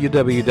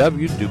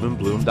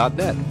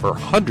www.doomandbloom.net for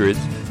hundreds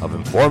of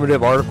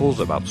informative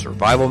articles about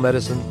survival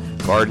medicine,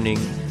 gardening,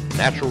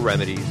 natural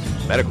remedies,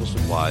 medical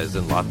supplies,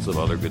 and lots of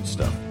other good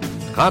stuff.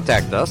 To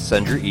contact us,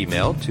 send your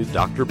email to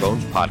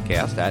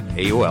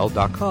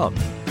drbonespodcast@aol.com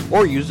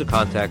or use the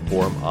contact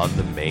form on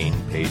the main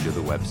page of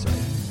the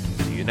website.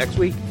 See you next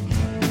week.